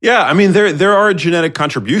 Yeah, I mean, there are genetic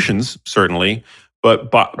contributions, certainly,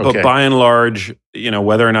 but by and large,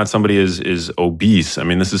 whether or not somebody is obese, I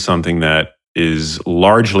mean, this is something that is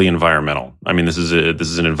largely environmental. I mean, this is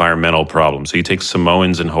an environmental problem. So you take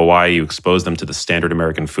Samoans in Hawaii, you expose them to the standard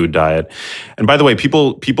American food diet. And by the way,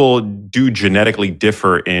 people do genetically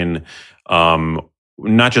differ in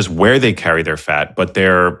not just where they carry their fat, but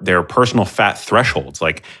their personal fat thresholds,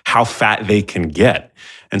 like how fat they can get.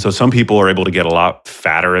 And so some people are able to get a lot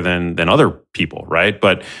fatter than other people, right?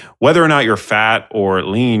 But whether or not you're fat or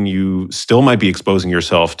lean, you still might be exposing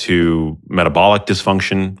yourself to metabolic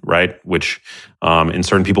dysfunction, right? Which in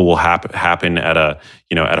certain people will happen at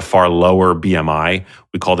a far lower BMI.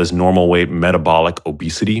 We call this normal weight metabolic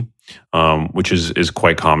obesity. which is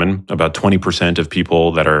quite common. About 20% of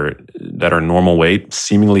people that are normal weight,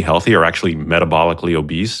 seemingly healthy, are actually metabolically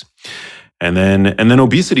obese. And then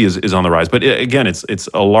obesity is on the rise. But again, it's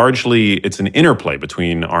an interplay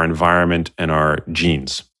between our environment and our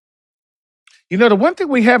genes. The one thing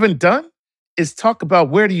we haven't done is talk about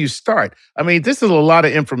where do you start. I mean, this is a lot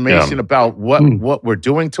of information about what we're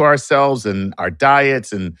doing to ourselves and our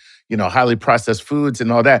diets and, highly processed foods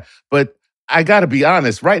and all that. But I got to be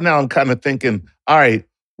honest, right now I'm kind of thinking, all right,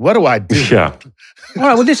 what do I do? Yeah. All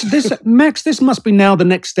right, well, this Max, this must be now the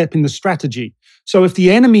next step in the strategy. So if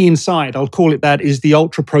the enemy inside, I'll call it that, is the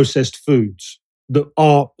ultra-processed foods that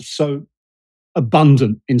are so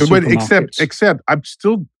abundant in supermarkets. Except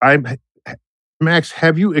Max,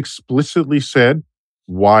 have you explicitly said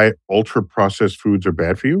why ultra-processed foods are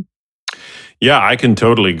bad for you? Yeah, I can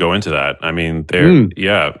totally go into that. I mean, I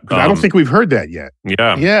don't think we've heard that yet.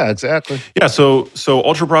 Yeah, exactly. Yeah, so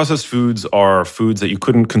ultra-processed foods are foods that you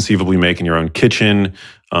couldn't conceivably make in your own kitchen.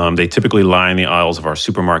 They typically line the aisles of our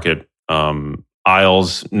supermarket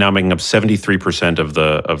aisles, now making up 73% of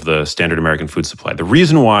the standard American food supply. The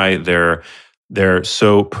reason why they're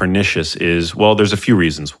so pernicious is, well, there's a few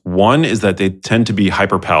reasons. One is that they tend to be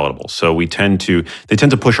hyperpalatable. So they tend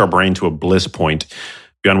to push our brain to a bliss point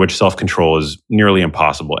beyond which self-control is nearly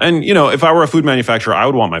impossible. And, if I were a food manufacturer, I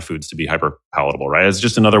would want my foods to be hyperpalatable, right? It's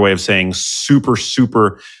just another way of saying super,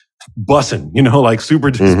 super bussin', like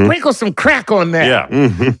super. Sprinkle some crack on that. Yeah.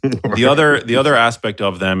 The other aspect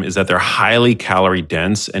of them is that they're highly calorie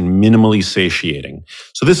dense and minimally satiating.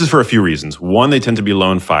 So this is for a few reasons. One, they tend to be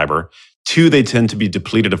low in fiber. Two, they tend to be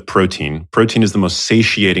depleted of protein. Protein is the most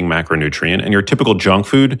satiating macronutrient, and your typical junk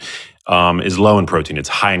food is low in protein. It's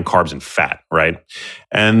high in carbs and fat, right?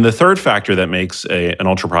 And the third factor that makes an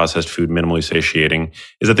ultra-processed food minimally satiating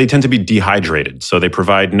is that they tend to be dehydrated. So they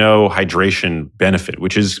provide no hydration benefit,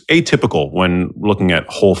 which is atypical when looking at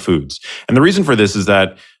whole foods. And the reason for this is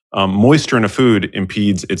that moisture in a food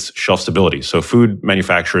impedes its shelf stability. So food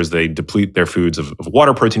manufacturers, they deplete their foods of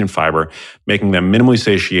water, protein, and fiber, making them minimally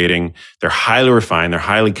satiating. They're highly refined. They're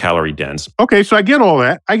highly calorie dense. Okay, so I get all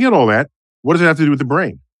that. What does it have to do with the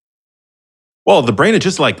brain? Well, the brain, it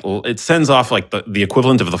just it sends off like the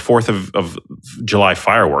equivalent of the 4th of July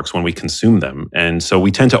fireworks when we consume them. And so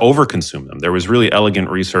we tend to overconsume them. There was really elegant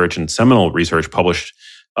research and seminal research published,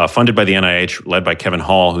 funded by the NIH, led by Kevin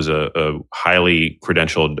Hall, who's a highly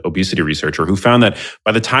credentialed obesity researcher, who found that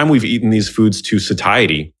by the time we've eaten these foods to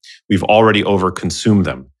satiety, we've already overconsumed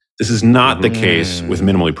them. This is not the case with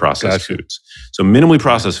minimally processed foods. So minimally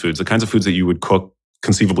processed foods, the kinds of foods that you would cook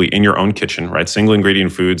conceivably in your own kitchen, right? Single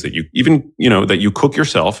ingredient foods that you that you cook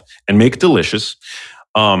yourself and make delicious.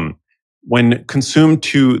 When consumed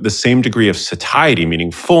to the same degree of satiety,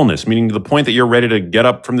 meaning fullness, meaning to the point that you're ready to get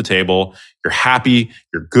up from the table, you're happy,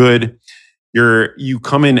 you're good, you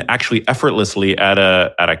come in actually effortlessly at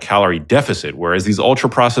a calorie deficit, whereas these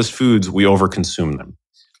ultra-processed foods, we overconsume them.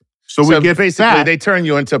 So we get basically fat. They turn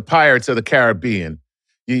you into Pirates of the Caribbean.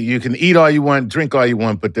 You can eat all you want, drink all you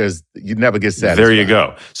want, but you never get satisfied. There you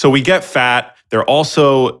go. So we get fat. They're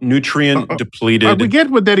also nutrient depleted. We get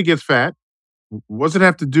that it gets fat. What does it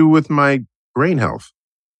have to do with my brain health?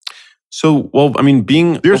 So, well, I mean,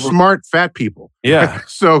 they're smart fat people. Yeah.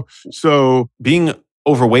 So being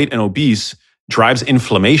overweight and obese drives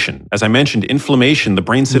inflammation. As I mentioned, inflammation, the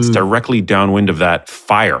brain sits directly downwind of that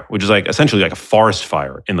fire, which is essentially like a forest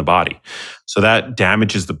fire in the body. So that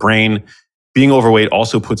damages the brain. Being overweight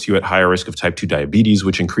also puts you at higher risk of type 2 diabetes,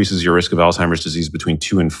 which increases your risk of Alzheimer's disease between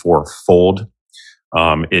 2 and 4-fold.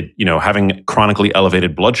 Having chronically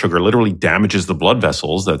elevated blood sugar literally damages the blood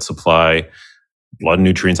vessels that supply blood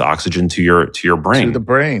nutrients, oxygen to your brain. To the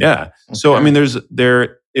brain. Yeah. Okay. So, I mean,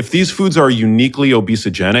 if these foods are uniquely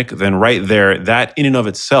obesogenic, then right there, that in and of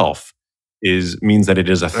itself means that it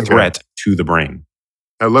is a threat to the brain.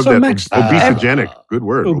 I love that. Max, obesogenic. Good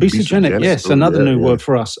word. Obesogenic. Yes. Another new word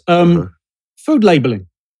for us. Food labeling.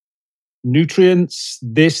 Nutrients,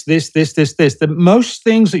 this. The most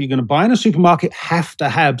things that you're going to buy in a supermarket have to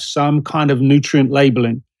have some kind of nutrient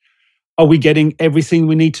labeling. Are we getting everything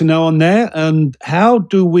we need to know on there? And how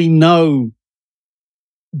do we know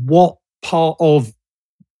what part of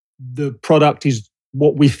the product is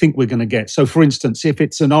what we think we're going to get? So, for instance, if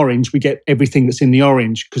it's an orange, we get everything that's in the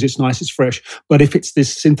orange because it's nice, it's fresh. But if it's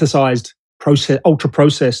this synthesized,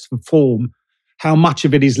 ultra-processed form, how much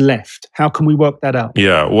of it is left? How can we work that out?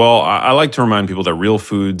 Yeah, well, I like to remind people that real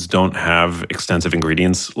foods don't have extensive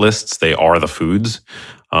ingredients lists. They are the foods.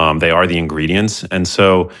 They are the ingredients. And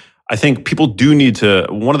so I think people do need to,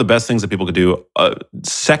 one of the best things that people could do,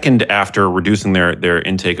 second after reducing their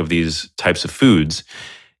intake of these types of foods,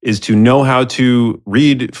 is to know how to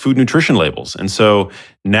read food nutrition labels. And so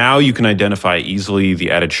now you can identify easily the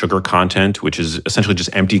added sugar content, which is essentially just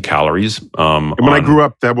empty calories. And when I grew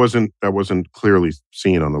up, that wasn't clearly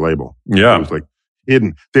seen on the label. Yeah. It was like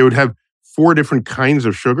hidden. They would have 4 different kinds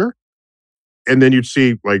of sugar, and then you'd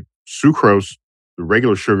see like sucrose, the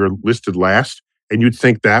regular sugar, listed last, and you'd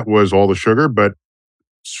think that was all the sugar, but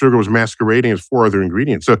sugar was masquerading as 4 other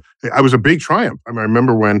ingredients. So I was a big triumph. I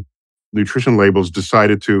remember when nutrition labels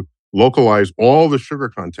decided to localize all the sugar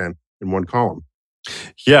content in one column.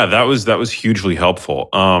 Yeah, that was hugely helpful.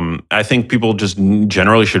 I think people just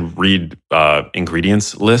generally should read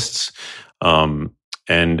ingredients lists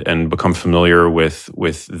and become familiar with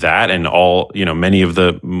that and all, many of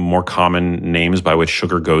the more common names by which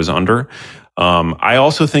sugar goes under. I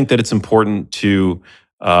also think that it's important to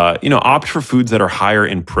opt for foods that are higher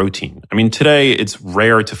in protein. I mean, today it's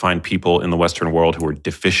rare to find people in the Western world who are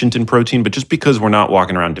deficient in protein, but just because we're not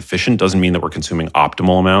walking around deficient doesn't mean that we're consuming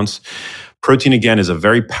optimal amounts. Protein, again, is a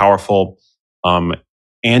very powerful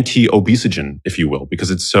anti-obesogen, if you will,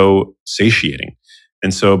 because it's so satiating.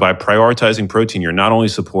 And so by prioritizing protein, you're not only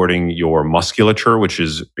supporting your musculature, which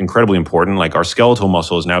is incredibly important, like our skeletal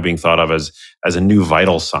muscle is now being thought of as a new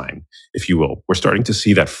vital sign, if you will. We're starting to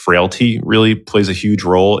see that frailty really plays a huge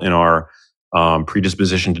role in our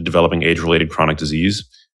predisposition to developing age-related chronic disease.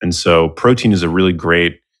 And so protein is a really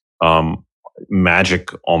great magic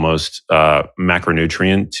almost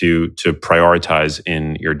macronutrient to prioritize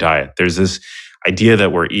in your diet. There's this idea that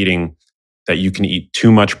you can eat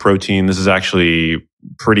too much protein. This is actually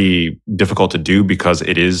pretty difficult to do because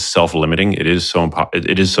it is self-limiting. It is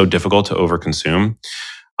so difficult to overconsume.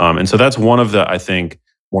 And so that's one of the, I think,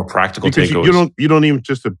 more practical takeaways. You don't even,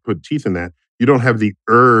 just to put teeth in that, you don't have the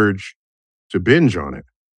urge to binge on it.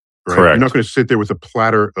 Right? Correct. You're not going to sit there with a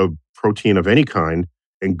platter of protein of any kind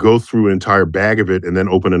and go through an entire bag of it and then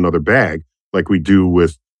open another bag like we do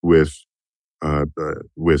with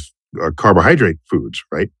carbohydrate foods,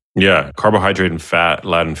 right? Yeah, carbohydrate and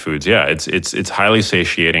fat-laden foods. Yeah, it's highly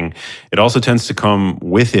satiating. It also tends to come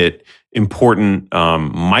with it important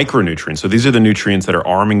micronutrients. So these are the nutrients that are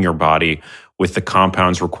arming your body with the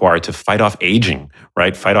compounds required to fight off aging,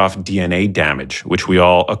 right? Fight off DNA damage, which we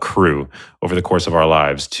all accrue over the course of our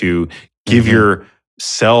lives, to give your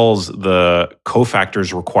cells the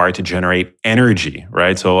cofactors required to generate energy,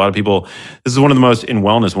 right? So a lot of people, this is one of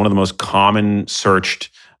the most common searched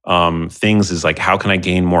things is like, how can I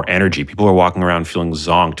gain more energy? People are walking around feeling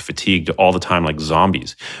zonked, fatigued all the time like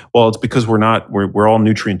zombies. Well, it's because we're all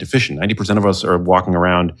nutrient deficient. 90% of us are walking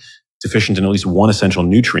around deficient in at least one essential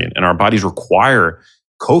nutrient, and our bodies require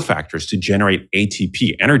cofactors to generate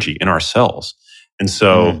ATP, energy, in our cells. And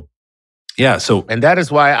so, and that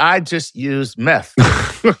is why I just use meth.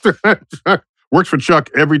 Works for Chuck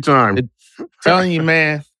every time. Telling you,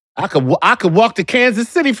 man, I could walk to Kansas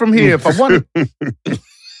City from here if I wanted.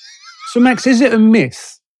 So, Max, is it a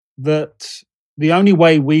myth that the only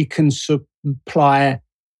way we can supply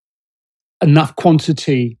enough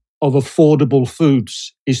quantity of affordable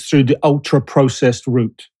foods is through the ultra-processed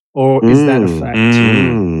route? Or is that a fact?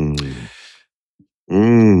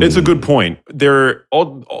 It's a good point. The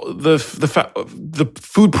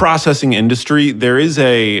food processing industry, there is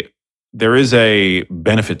a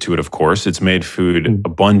benefit to it, of course. It's made food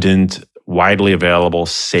abundant, widely available,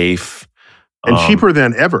 safe. And cheaper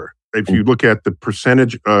than ever. If you look at the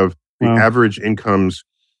percentage of the average income's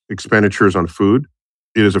expenditures on food,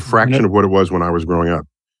 it is a fraction of what it was when I was growing up.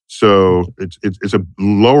 So it's a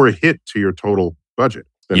lower hit to your total budget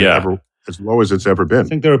than as low as it's ever been. I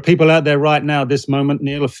think there are people out there right now, this moment,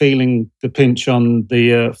 Neil, are feeling the pinch on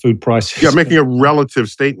the food prices. Yeah, making a relative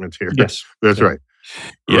statement here. Yes, that's right.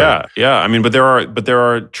 Yeah. I mean, but there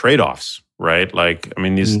are trade-offs, right? Like, I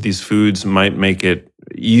mean, these foods might make it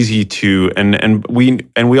easy to, and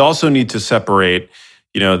we also need to separate,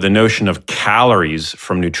 the notion of calories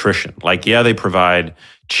from nutrition. Like, they provide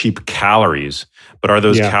cheap calories, but are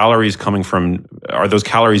those calories are those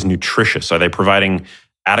calories nutritious? Are they providing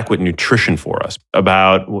adequate nutrition for us?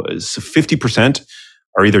 About 50%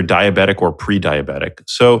 are either diabetic or pre-diabetic.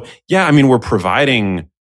 So, we're providing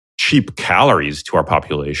cheap calories to our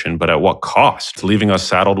population, but at what cost? It's leaving us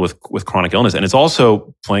saddled with chronic illness. And it's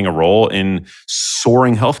also playing a role in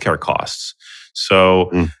soaring healthcare costs.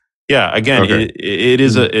 So, it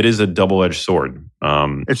is a double-edged sword.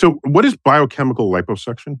 And so what is biochemical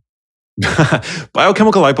liposuction?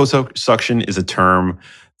 Biochemical liposuction is a term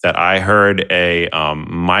that I heard a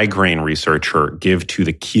migraine researcher give to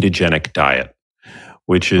the ketogenic diet,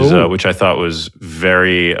 which I thought was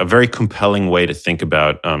a very compelling way to think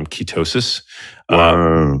about ketosis.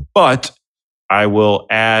 But I will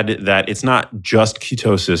add that it's not just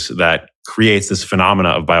ketosis that creates this phenomena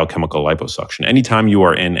of biochemical liposuction. Anytime you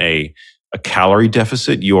are in a calorie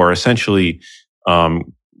deficit, you are essentially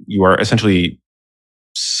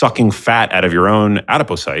sucking fat out of your own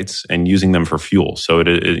adipocytes and using them for fuel. So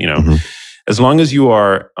as long as you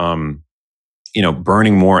are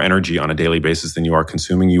burning more energy on a daily basis than you are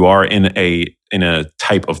consuming, you are in a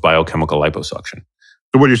type of biochemical liposuction.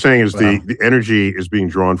 So what you're saying is the energy is being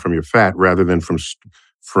drawn from your fat rather than from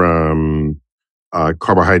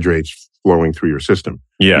carbohydrates flowing through your system.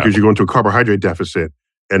 Yeah. Because you go into a carbohydrate deficit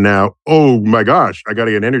and now, oh my gosh, I got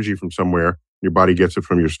to get energy from somewhere. Your body gets it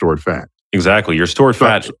from your stored fat. Exactly. Your stored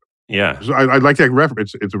fat. Yeah. So I like that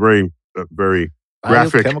reference. It's a very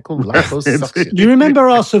graphic. Biochemical liposuction. Do you remember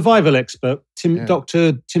our survival expert,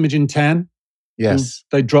 Dr. Timogen Tan? Yes.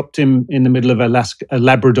 They dropped him in the middle of a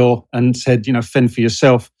Labrador and said, fend for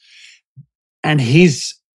yourself. And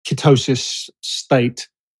his ketosis state.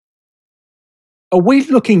 Are we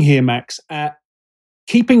looking here, Max, at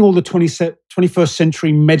keeping all the 21st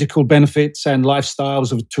century medical benefits and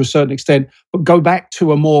lifestyles to a certain extent, but go back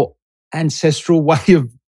to a more ancestral way of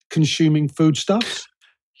consuming foodstuffs?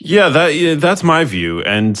 Yeah, that's my view.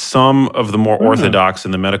 And some of the more orthodox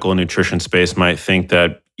in the medical and nutrition space might think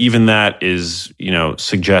that even that is,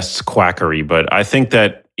 suggests quackery. But I think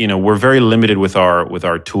that, we're very limited with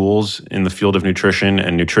our tools in the field of nutrition,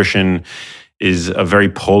 and nutrition is a very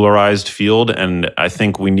polarized field. And I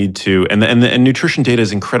think we need to, and nutrition data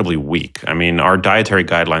is incredibly weak. I mean, our dietary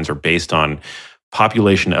guidelines are based on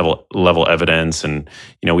population level evidence, and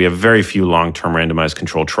we have very few long-term randomized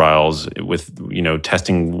controlled trials with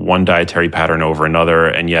testing one dietary pattern over another.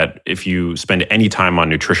 And yet, if you spend any time on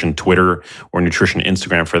nutrition Twitter or nutrition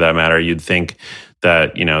Instagram for that matter, you'd think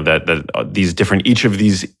that that these different each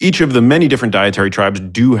of the many different dietary tribes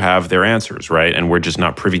do have their answers, right? And we're just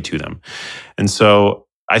not privy to them. And so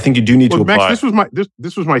I think you do need to apply. Max,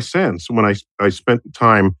 this was my sense when I spent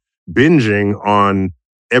time binging on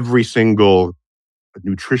every single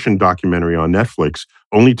nutrition documentary on Netflix,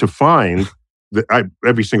 only to find that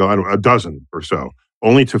a dozen or so,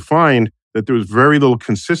 only to find that there was very little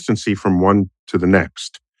consistency from one to the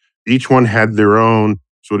next. Each one had their own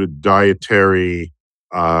sort of dietary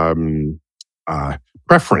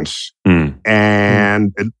preference.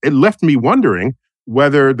 And it left me wondering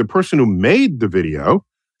whether the person who made the video,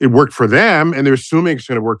 it worked for them and they're assuming it's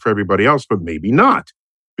going to work for everybody else, but maybe not.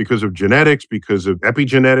 Because of genetics, because of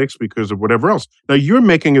epigenetics, because of whatever else. Now you're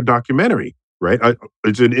making a documentary, right?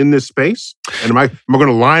 Is it in this space? And am I going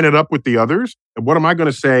to line it up with the others? And what am I going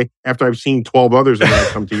to say after I've seen 12 others and then I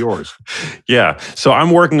come to yours? Yeah. So I'm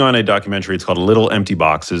working on a documentary. It's called Little Empty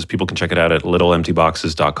Boxes. People can check it out at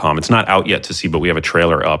littleemptyboxes.com. It's not out yet to see, but we have a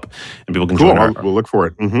trailer up and people can join our... We'll look for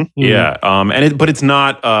it. Mm-hmm. Yeah. But it's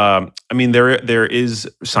not, there is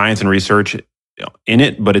science and research in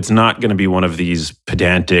it, but it's not going to be one of these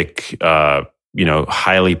pedantic,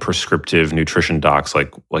 highly prescriptive nutrition docs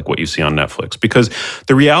like what you see on Netflix. Because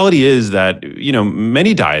the reality is that,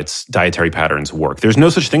 many dietary patterns work. There's no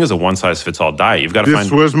such thing as a one-size-fits-all diet. You've got to find...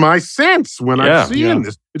 This was my sense when I'm seeing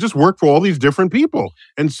this. It just worked for all these different people.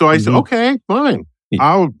 And so I said, okay, fine.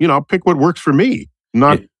 I'll pick what works for me.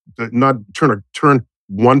 Not turn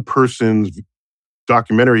one person's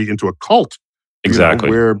documentary into a cult. Exactly.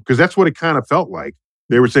 Because that's what it kind of felt like.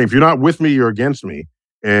 They were saying, if you're not with me, you're against me.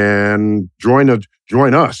 And join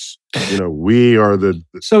us. We are the...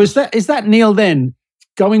 So is that, Neil, then,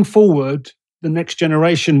 going forward, the next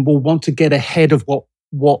generation will want to get ahead of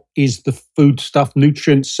what is the food stuff,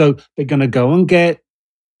 nutrients. So they're going to go and get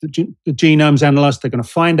the genomes analyzed. They're going to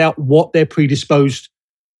find out what they're predisposed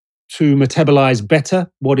to metabolize better,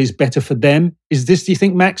 what is better for them. Is this, do you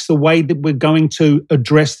think, Max, the way that we're going to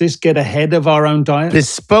address this, get ahead of our own diet?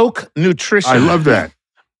 Bespoke nutrition. I love that.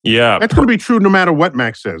 Yeah. That's going to be true no matter what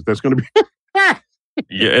Max says. That's going to be...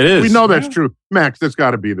 Yeah, it is. We know that's true. Max, that's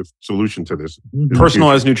got to be the solution to this.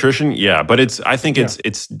 Personalized nutrition, yeah, but I think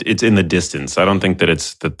it's in the distance. I don't think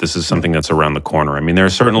that this is something that's around the corner. I mean,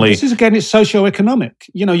 there's certainly... This is, again, it's socioeconomic.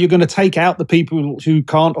 You're going to take out the people who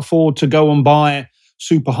can't afford to go and buy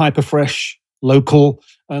super hyper fresh, local,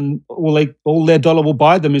 and all their dollar will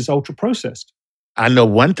buy them is ultra processed. I know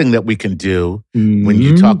one thing that we can do when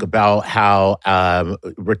you talk about how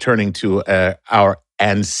returning to our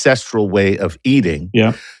ancestral way of eating.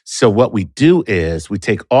 Yeah. So what we do is we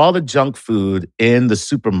take all the junk food in the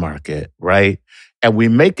supermarket, right? And we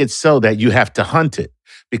make it so that you have to hunt it.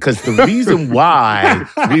 because the reason why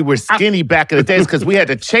we were skinny back in the day is because we had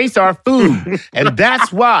to chase our food. And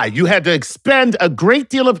that's why you had to expend a great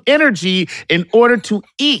deal of energy in order to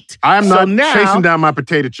eat. I'm not chasing down my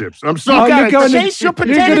potato chips. I'm sorry. You gotta chase your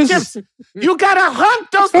potato chips. You gotta hunt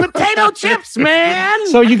those potato chips, man.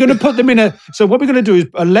 So you're going to put them in so what we're going to do is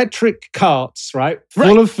electric carts, right?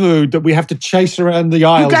 Full of food that we have to chase around the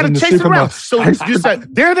aisles in the supermarket. So you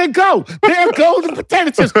said, there they go. There go the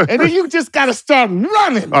potato chips. And then you just got to start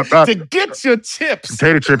running to get your chips.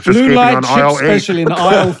 Potato chips are Blue light on chip aisle 8. special in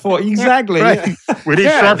aisle 4. Exactly. Right. We need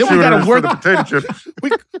sharpshooters for the potato chips.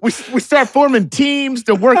 We start forming teams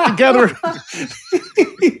to work together.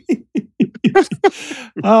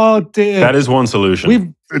 Oh, dear. That is one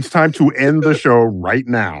solution. It's time to end the show right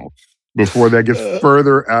now before that gets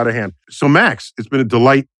further out of hand. So, Max, it's been a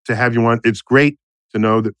delight to have you on. It's great to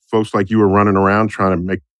know that folks like you are running around trying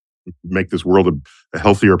to make this world a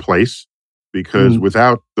healthier place, because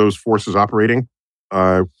without those forces operating,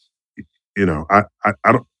 I don't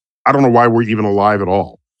know why we're even alive at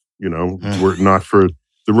all. We're not for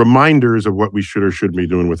the reminders of what we should or shouldn't be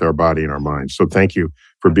doing with our body and our minds. So thank you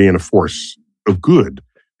for being a force of good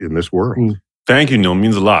in this world. Thank you, Neil. It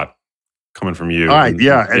means a lot coming from you. All right,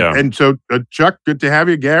 and so Chuck, good to have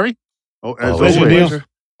you, Gary. As always.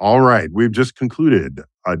 All right, we've just concluded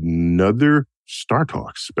another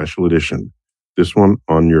StarTalk special edition. This one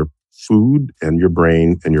on your food and your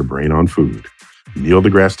brain on food. Neil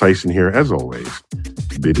deGrasse Tyson here, as always,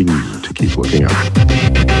 bidding you to keep looking up.